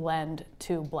to lend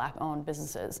to Black-owned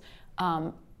businesses.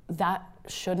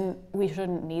 We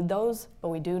shouldn't need those, but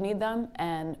we do need them.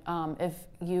 And if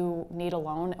you need a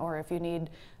loan, or if you need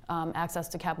access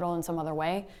to capital in some other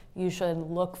way, you should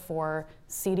look for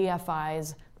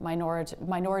CDFIs,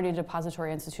 minority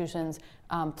depository institutions,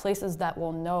 places that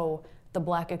will know the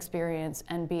Black experience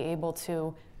and be able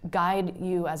to guide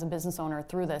you as a business owner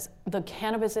through this. The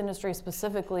cannabis industry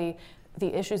specifically,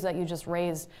 the issues that you just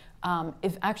raised,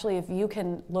 if you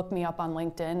can look me up on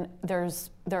LinkedIn, there's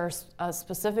a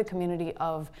specific community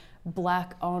of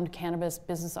Black-owned cannabis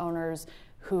business owners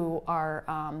who are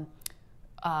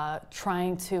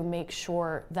trying to make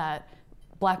sure that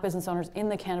Black business owners in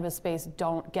the cannabis space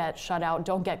don't get shut out,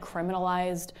 don't get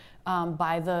criminalized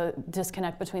by the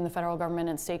disconnect between the federal government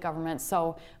and state government.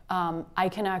 So I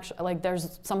can actually,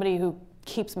 there's somebody who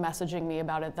keeps messaging me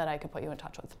about it that I could put you in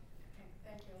touch with.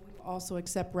 Thank you. We also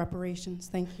accept reparations.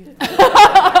 Thank you.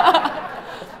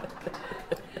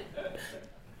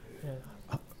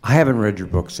 I haven't read your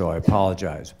book, so I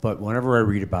apologize. But whenever I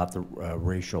read about the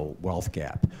racial wealth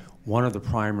gap, one of the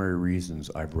primary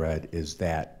reasons I've read is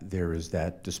that there is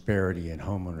that disparity in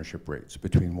home ownership rates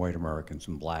between white Americans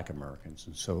and black Americans,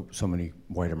 and so many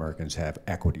white Americans have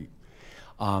equity.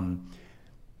 My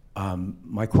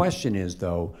question is,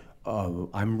 though,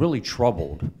 I'm really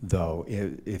troubled, though,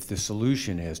 if the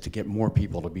solution is to get more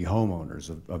people to be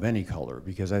homeowners of any color,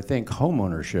 because I think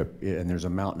homeownership, and there's a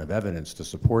mountain of evidence to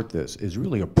support this, is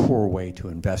really a poor way to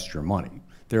invest your money.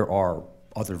 There are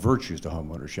other virtues to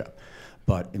homeownership,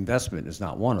 but investment is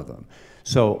not one of them.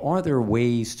 So are there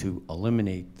ways to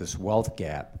eliminate this wealth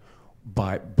gap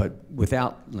but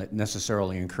without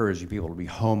necessarily encouraging people to be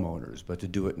homeowners, but to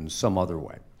do it in some other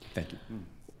way? Thank you.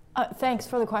 Thanks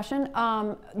for the question.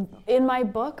 In my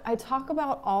book, I talk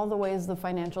about all the ways the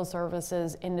financial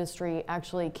services industry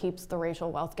actually keeps the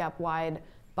racial wealth gap wide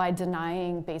by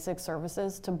denying basic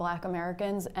services to black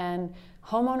Americans. And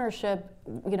homeownership,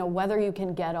 whether you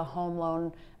can get a home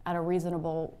loan at a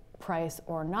reasonable price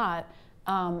or not,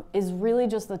 is really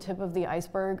just the tip of the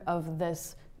iceberg of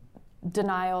this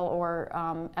denial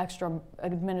or extra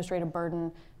administrative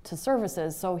burden to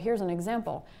services. So here's an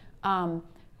example.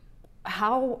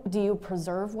 How do you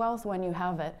preserve wealth when you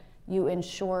have it? You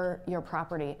insure your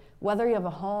property, whether you have a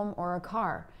home or a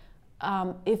car.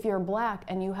 If you're black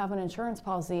and you have an insurance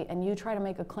policy and you try to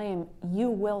make a claim, you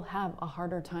will have a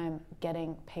harder time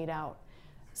getting paid out.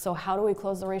 So how do we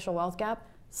close the racial wealth gap?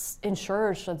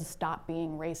 Insurers should stop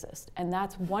being racist. And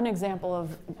that's one example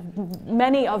of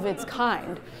many of its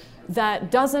kind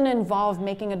that doesn't involve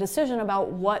making a decision about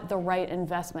what the right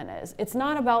investment is. It's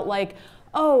not about like,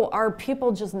 oh, are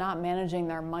people just not managing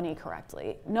their money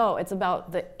correctly? No, it's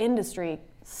about the industry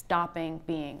stopping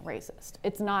being racist.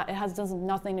 It has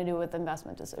nothing to do with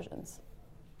investment decisions.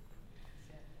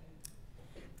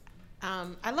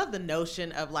 I love the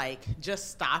notion of like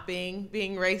just stopping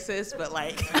being racist, but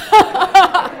like,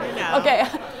 Okay.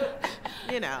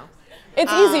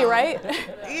 It's easy, right?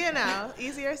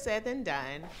 Easier said than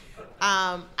done.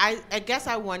 I guess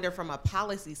I wonder from a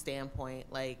policy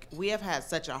standpoint, like we have had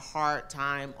such a hard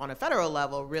time on a federal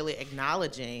level really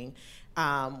acknowledging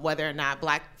whether or not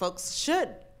black folks should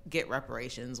get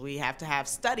reparations. We have to have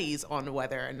studies on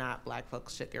whether or not black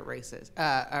folks should get reparations,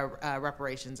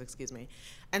 excuse me.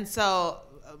 And so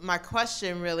my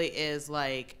question really is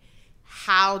like,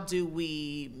 how do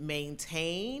we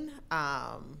maintain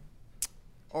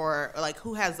or like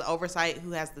who has the oversight,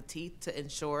 who has the teeth to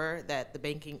ensure that the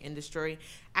banking industry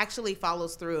actually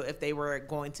follows through if they were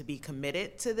going to be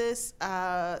committed to this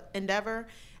endeavor?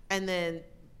 And then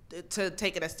to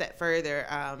take it a step further,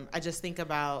 I just think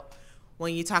about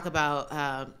when you talk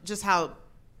about just how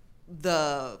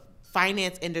the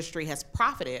finance industry has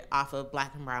profited off of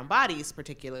black and brown bodies,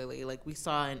 particularly. Like we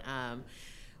saw in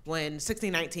when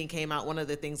 1619 came out, one of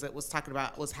the things that was talking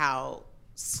about was how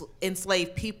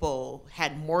enslaved people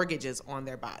had mortgages on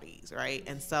their bodies, right?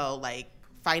 And so like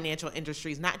financial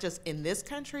industries, not just in this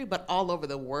country, but all over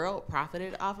the world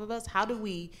profited off of us. How do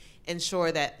we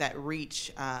ensure that that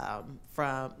reach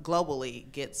from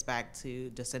globally gets back to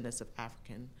descendants of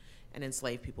African and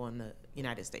enslaved people in the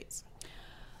United States?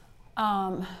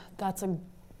 That's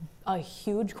a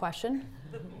huge question.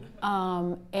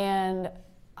 And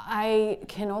I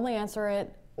can only answer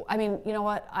it, I mean, you know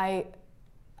what,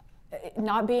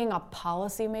 not being a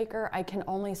policymaker, I can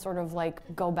only sort of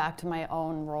like go back to my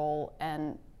own role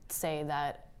and say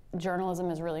that journalism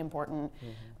is really important.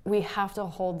 Mm-hmm. We have to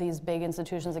hold these big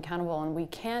institutions accountable, and we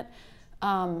can't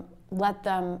let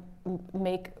them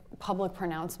make public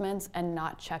pronouncements and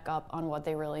not check up on what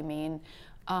they really mean.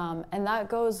 And that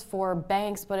goes for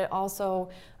banks, but it also,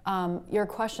 your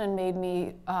question made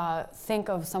me think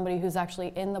of somebody who's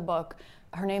actually in the book.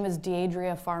 Her name is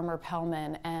Deidria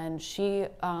Farmer-Pellman, and she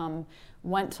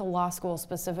went to law school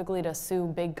specifically to sue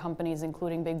big companies,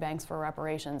 including big banks, for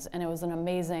reparations. And it was an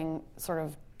amazing sort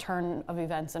of turn of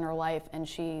events in her life, and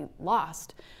she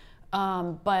lost.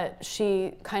 But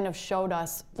she kind of showed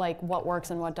us like what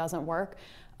works and what doesn't work.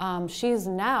 She's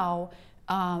now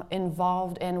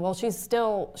involved in, well, she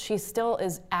still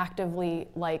is actively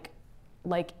like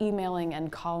emailing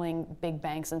and calling big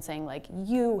banks and saying like,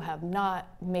 you have not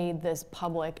made this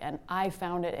public, and I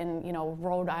found it in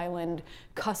Rhode Island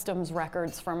customs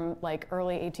records from like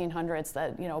early 1800s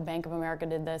that Bank of America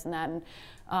did this and that, and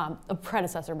a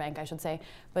predecessor bank, I should say.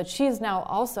 But she's now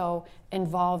also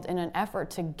involved in an effort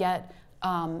to get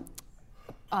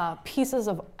pieces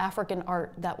of African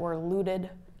art that were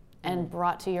looted and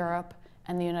brought to Europe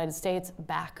and the United States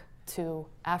back to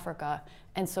Africa.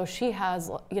 And so she has,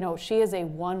 she is a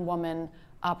one-woman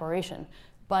operation.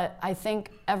 But I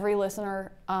think every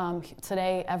listener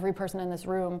today, every person in this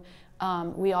room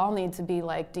We all need to be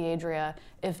like Deidre,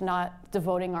 if not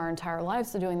devoting our entire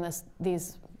lives to doing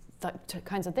these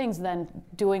kinds of things, then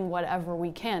doing whatever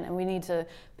we can. And we need to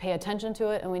pay attention to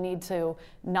it, and we need to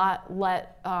not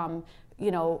let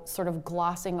sort of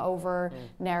glossing over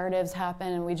narratives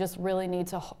happen, and we just really need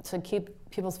to keep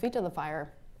people's feet to the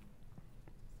fire.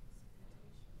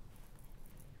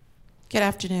 Good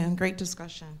afternoon, great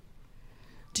discussion.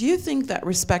 Do you think that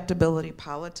respectability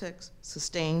politics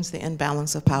sustains the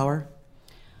imbalance of power?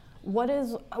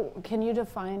 Can you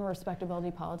define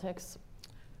respectability politics?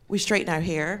 We straighten our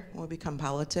hair when we become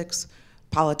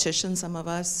politicians, some of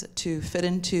us, to fit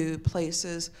into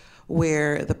places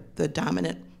where the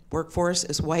dominant workforce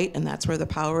is white, and that's where the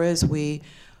power is. We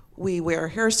wear our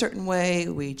hair a certain way,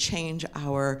 we change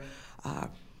our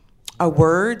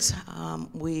words,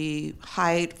 we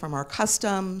hide from our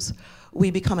customs,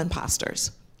 we become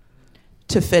imposters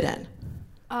to fit in.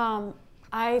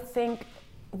 I think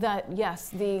that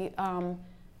yes, I'm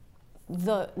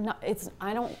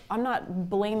not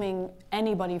blaming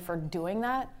anybody for doing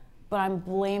that, but I'm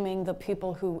blaming the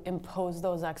people who impose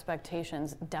those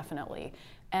expectations, definitely.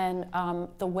 And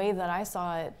the way that I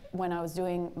saw it when I was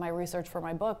doing my research for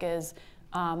my book is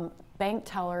bank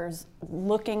tellers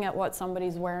looking at what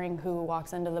somebody's wearing who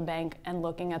walks into the bank and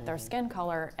looking at their skin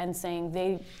color and saying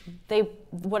they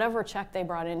whatever check they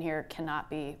brought in here cannot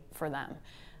be for them.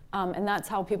 And that's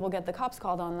how people get the cops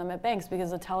called on them at banks, because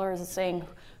the teller is saying,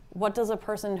 what does a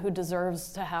person who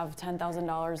deserves to have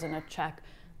 $10,000 in a check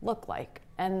look like?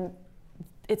 And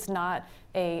it's not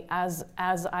as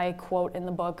I quote in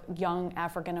the book, young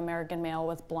African-American male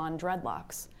with blonde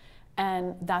dreadlocks.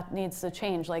 And that needs to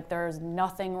change. Like, there's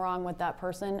nothing wrong with that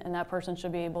person, and that person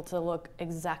should be able to look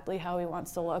exactly how he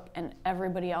wants to look, and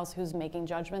everybody else who's making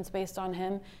judgments based on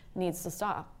him needs to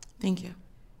stop. Thank you.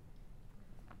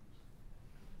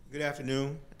 Good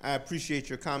afternoon. I appreciate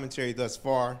your commentary thus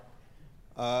far.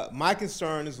 My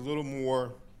concern is a little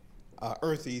more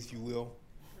earthy, if you will.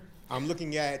 I'm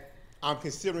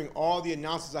considering all the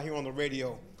announcements I hear on the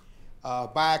radio.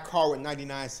 Buy a car with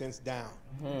 99 cents down.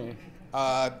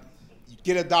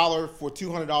 Get $1 for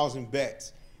 $200 in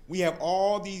bets. We have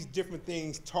all these different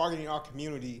things targeting our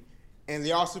community, and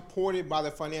they are supported by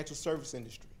the financial service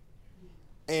industry.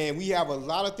 And we have a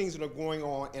lot of things that are going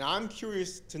on, and I'm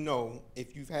curious to know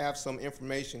if you have some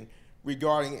information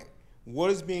regarding what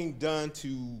is being done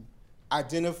to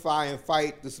identify and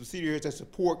fight the subsidiaries that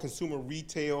support consumer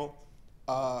retail,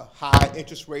 high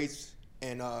interest rates,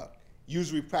 and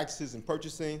usury practices in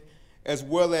purchasing, as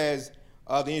well as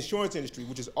the insurance industry,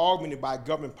 which is augmented by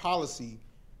government policy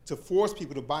to force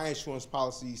people to buy insurance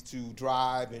policies to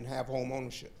drive and have home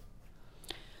ownership.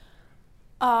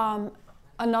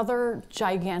 Another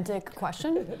gigantic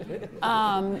question.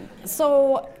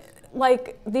 So,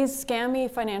 like, these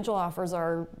scammy financial offers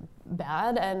are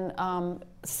bad, and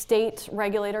state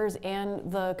regulators and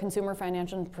the Consumer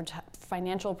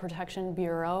Financial Protection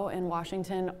Bureau in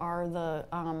Washington are the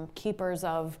keepers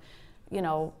of,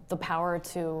 the power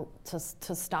to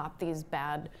stop these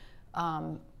bad,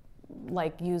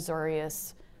 like,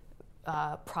 usurious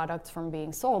products from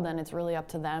being sold, and it's really up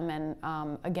to them. And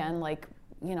again, like,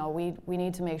 we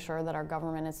need to make sure that our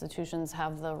government institutions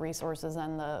have the resources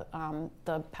and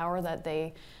the power that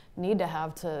they need to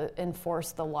have to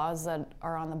enforce the laws that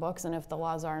are on the books. And if the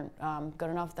laws aren't good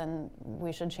enough, then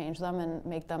we should change them and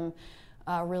make them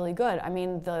really good. I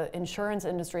mean, the insurance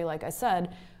industry, like I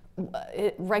said,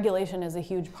 regulation is a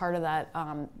huge part of that.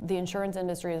 The insurance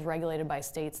industry is regulated by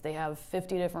states. They have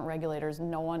 50 different regulators.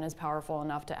 No one is powerful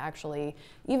enough to actually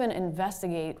even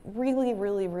investigate really,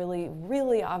 really, really,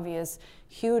 really obvious,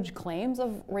 huge claims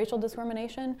of racial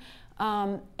discrimination.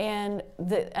 And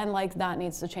like, that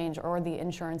needs to change, or the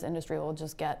insurance industry will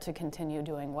just get to continue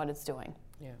doing what it's doing.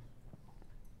 Yeah.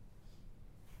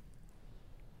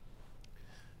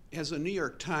 As a New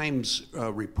York Times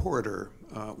reporter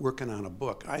working on a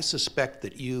book, I suspect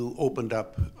that you opened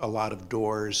up a lot of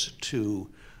doors to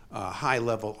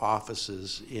high-level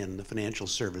offices in the financial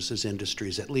services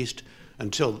industries, at least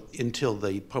until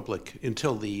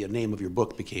the name of your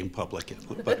book became public.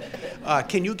 But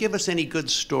can you give us any good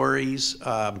stories?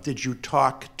 Did you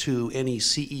talk to any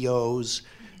CEOs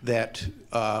that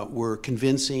were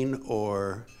convincing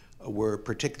or were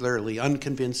particularly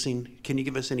unconvincing? Can you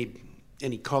give us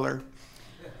any color?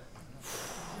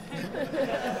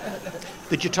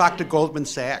 Did you talk to Goldman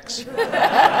Sachs?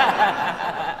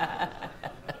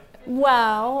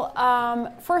 Well,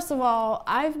 first of all,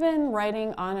 I've been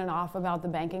writing on and off about the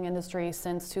banking industry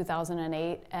since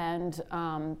 2008, and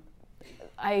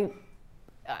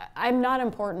I'm not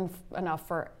important enough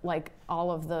for, like, all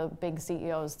of the big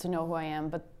CEOs to know who I am,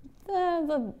 but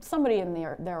somebody in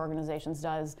their organizations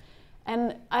does.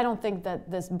 And I don't think that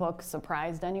this book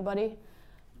surprised anybody.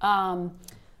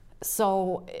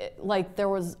 So,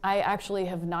 I actually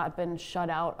have not been shut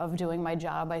out of doing my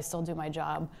job. I still do my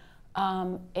job.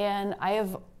 And I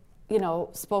have,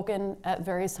 spoken at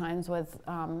various times with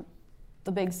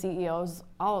the big CEOs,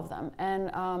 all of them.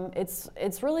 And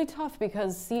it's really tough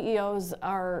because CEOs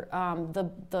are,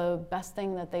 the best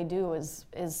thing that they do is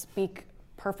speak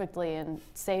perfectly and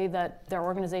say that their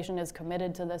organization is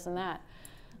committed to this and that.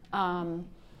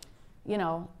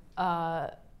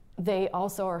 They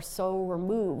also are so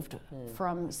removed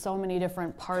from so many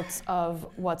different parts of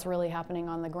what's really happening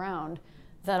on the ground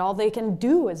that all they can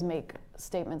do is make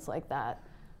statements like that.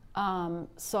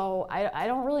 So I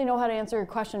don't really know how to answer your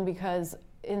question because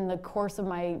in the course of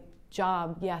my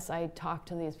job, yes, I talk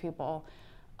to these people,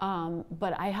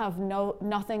 but I have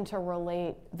nothing to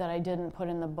relate that I didn't put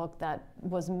in the book that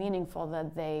was meaningful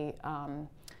that they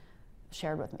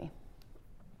shared with me.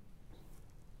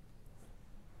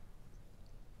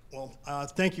 Well,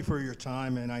 thank you for your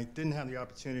time, and I didn't have the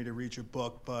opportunity to read your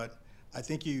book, but I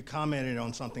think you commented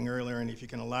on something earlier, and if you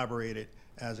can elaborate it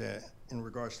in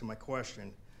regards to my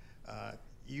question.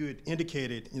 You had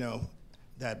indicated,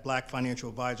 that Black financial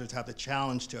advisors have the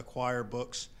challenge to acquire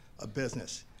books of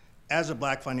business. As a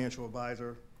Black financial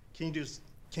advisor, can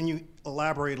you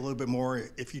elaborate a little bit more,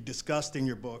 if you discussed in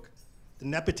your book, the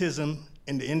nepotism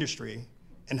in the industry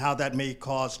and how that may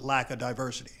cause lack of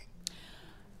diversity?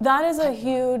 That is a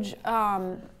huge,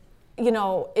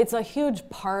 it's a huge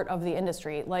part of the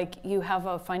industry. Like, you have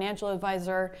a financial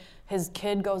advisor, his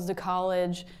kid goes to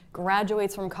college,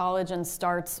 graduates from college and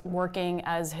starts working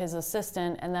as his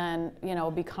assistant, and then,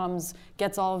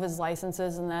 gets all of his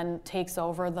licenses and then takes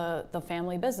over the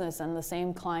family business. And the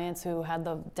same clients who had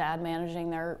the dad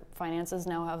managing their finances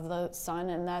now have the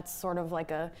son, and that's sort of like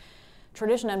a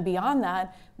tradition. And beyond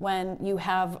that, when you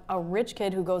have a rich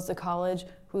kid who goes to college,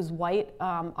 who's white,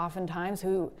 oftentimes,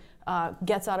 who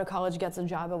gets out of college, gets a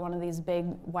job at one of these big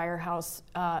wirehouse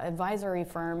advisory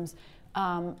firms,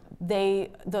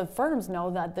 the firms know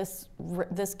that this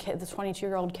kid, this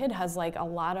 22-year-old kid, has like a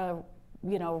lot of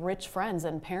rich friends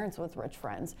and parents with rich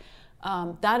friends.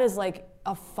 That is like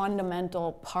a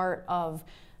fundamental part of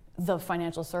the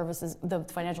financial services, the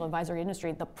financial advisory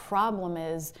industry. The problem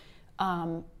is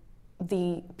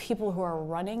the people who are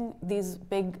running these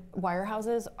big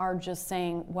wirehouses are just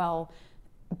saying, well,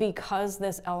 because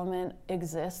this element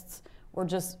exists, we're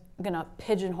just gonna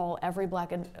pigeonhole every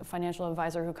Black financial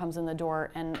advisor who comes in the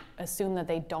door and assume that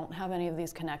they don't have any of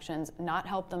these connections, not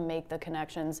help them make the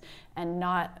connections, and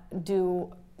not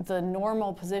do the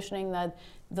normal positioning that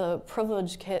the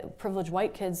privileged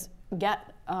white kids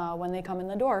get when they come in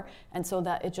the door, and so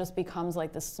that it just becomes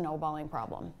like this snowballing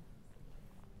problem.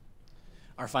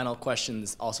 Our final question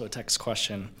is also a text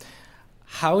question.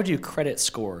 How do credit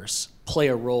scores play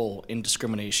a role in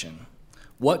discrimination?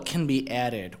 What can be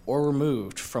added or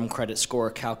removed from credit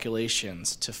score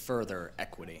calculations to further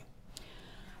equity?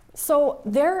 So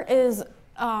there is,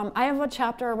 I have a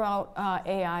chapter about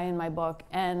AI in my book,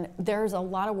 and there's a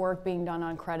lot of work being done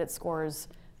on credit scores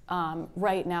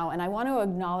right now, and I want to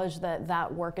acknowledge that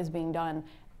that work is being done,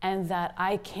 and that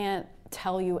I can't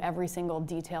tell you every single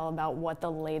detail about what the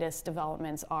latest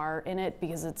developments are in it,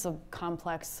 because it's a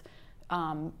complex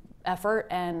effort,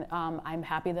 and I'm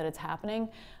happy that it's happening.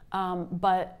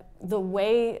 But the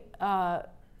way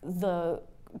the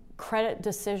credit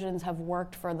decisions have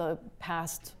worked for the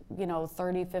past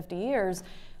 30, 50 years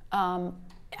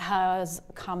has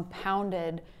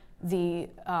compounded the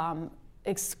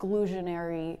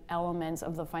exclusionary elements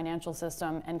of the financial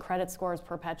system, and credit scores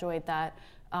perpetuate that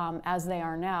as they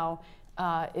are now.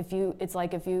 It's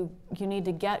like if you need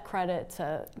to get credit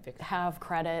to have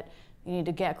credit, you need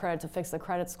to get credit to fix the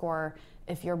credit score.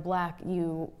 If you're Black,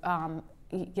 your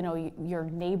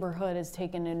neighborhood is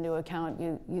taken into account.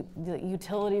 The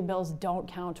utility bills don't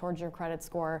count towards your credit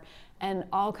score, and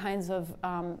all kinds of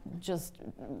just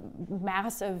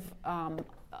massive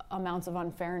amounts of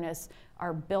unfairness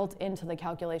are built into the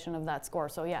calculation of that score.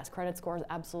 So yes, credit scores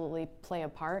absolutely play a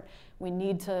part. We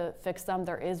need to fix them.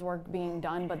 There is work being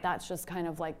done, but that's just kind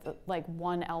of like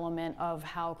one element of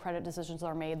how credit decisions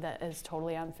are made that is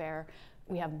totally unfair.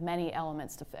 We have many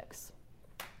elements to fix.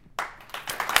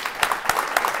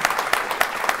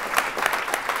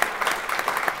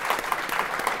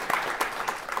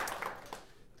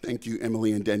 Thank you,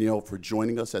 Emily and Danielle, for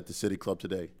joining us at the City Club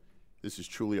today. This is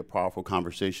truly a powerful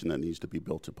conversation that needs to be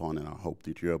built upon, and I hope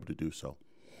that you're able to do so.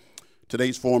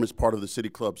 Today's forum is part of the City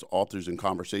Club's Authors in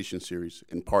Conversation series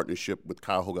in partnership with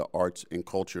Cuyahoga Arts and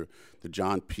Culture, the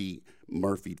John P.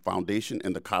 Murphy Foundation,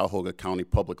 and the Cuyahoga County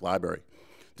Public Library.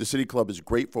 The City Club is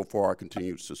grateful for our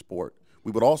continued support.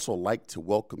 We would also like to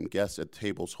welcome guests at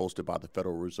tables hosted by the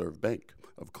Federal Reserve Bank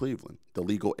of Cleveland, the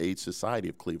Legal Aid Society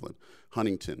of Cleveland,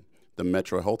 Huntington, the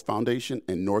Metro Health Foundation,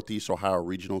 and Northeast Ohio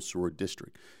Regional Sewer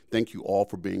District. Thank you all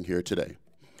for being here today.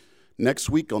 Next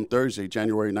week on Thursday,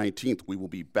 January 19th, we will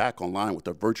be back online with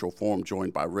a virtual forum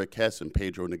joined by Rick Hess and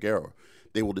Pedro Noguera.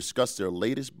 They will discuss their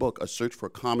latest book, A Search for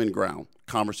Common Ground,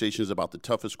 Conversations about the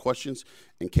Toughest Questions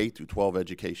in K-12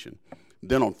 Education.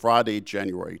 Then on Friday,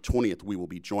 January 20th, we will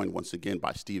be joined once again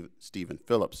by Steve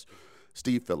Phillips,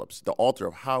 the author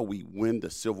of How We Win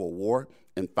the Civil War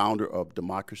and founder of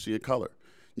Democracy in Color.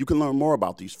 You can learn more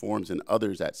about these forums and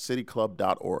others at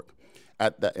cityclub.org.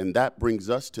 And that brings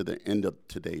us to the end of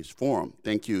today's forum.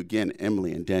 Thank you again,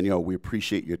 Emily and Danielle. We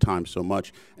appreciate your time so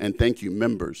much. And thank you,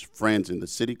 members, friends in the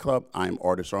City Club. I am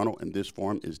Artis Arnold, and this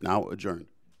forum is now adjourned.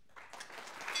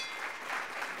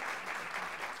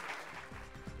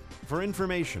 For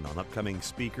information on upcoming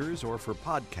speakers or for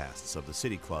podcasts of the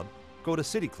City Club, go to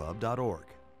cityclub.org.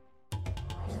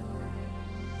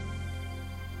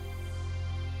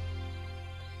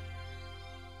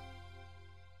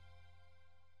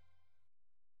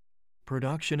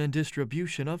 Production and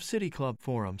distribution of City Club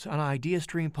forums on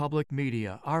IdeaStream Public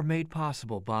Media are made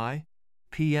possible by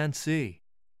PNC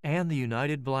and the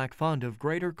United Black Fund of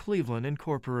Greater Cleveland,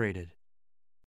 Incorporated.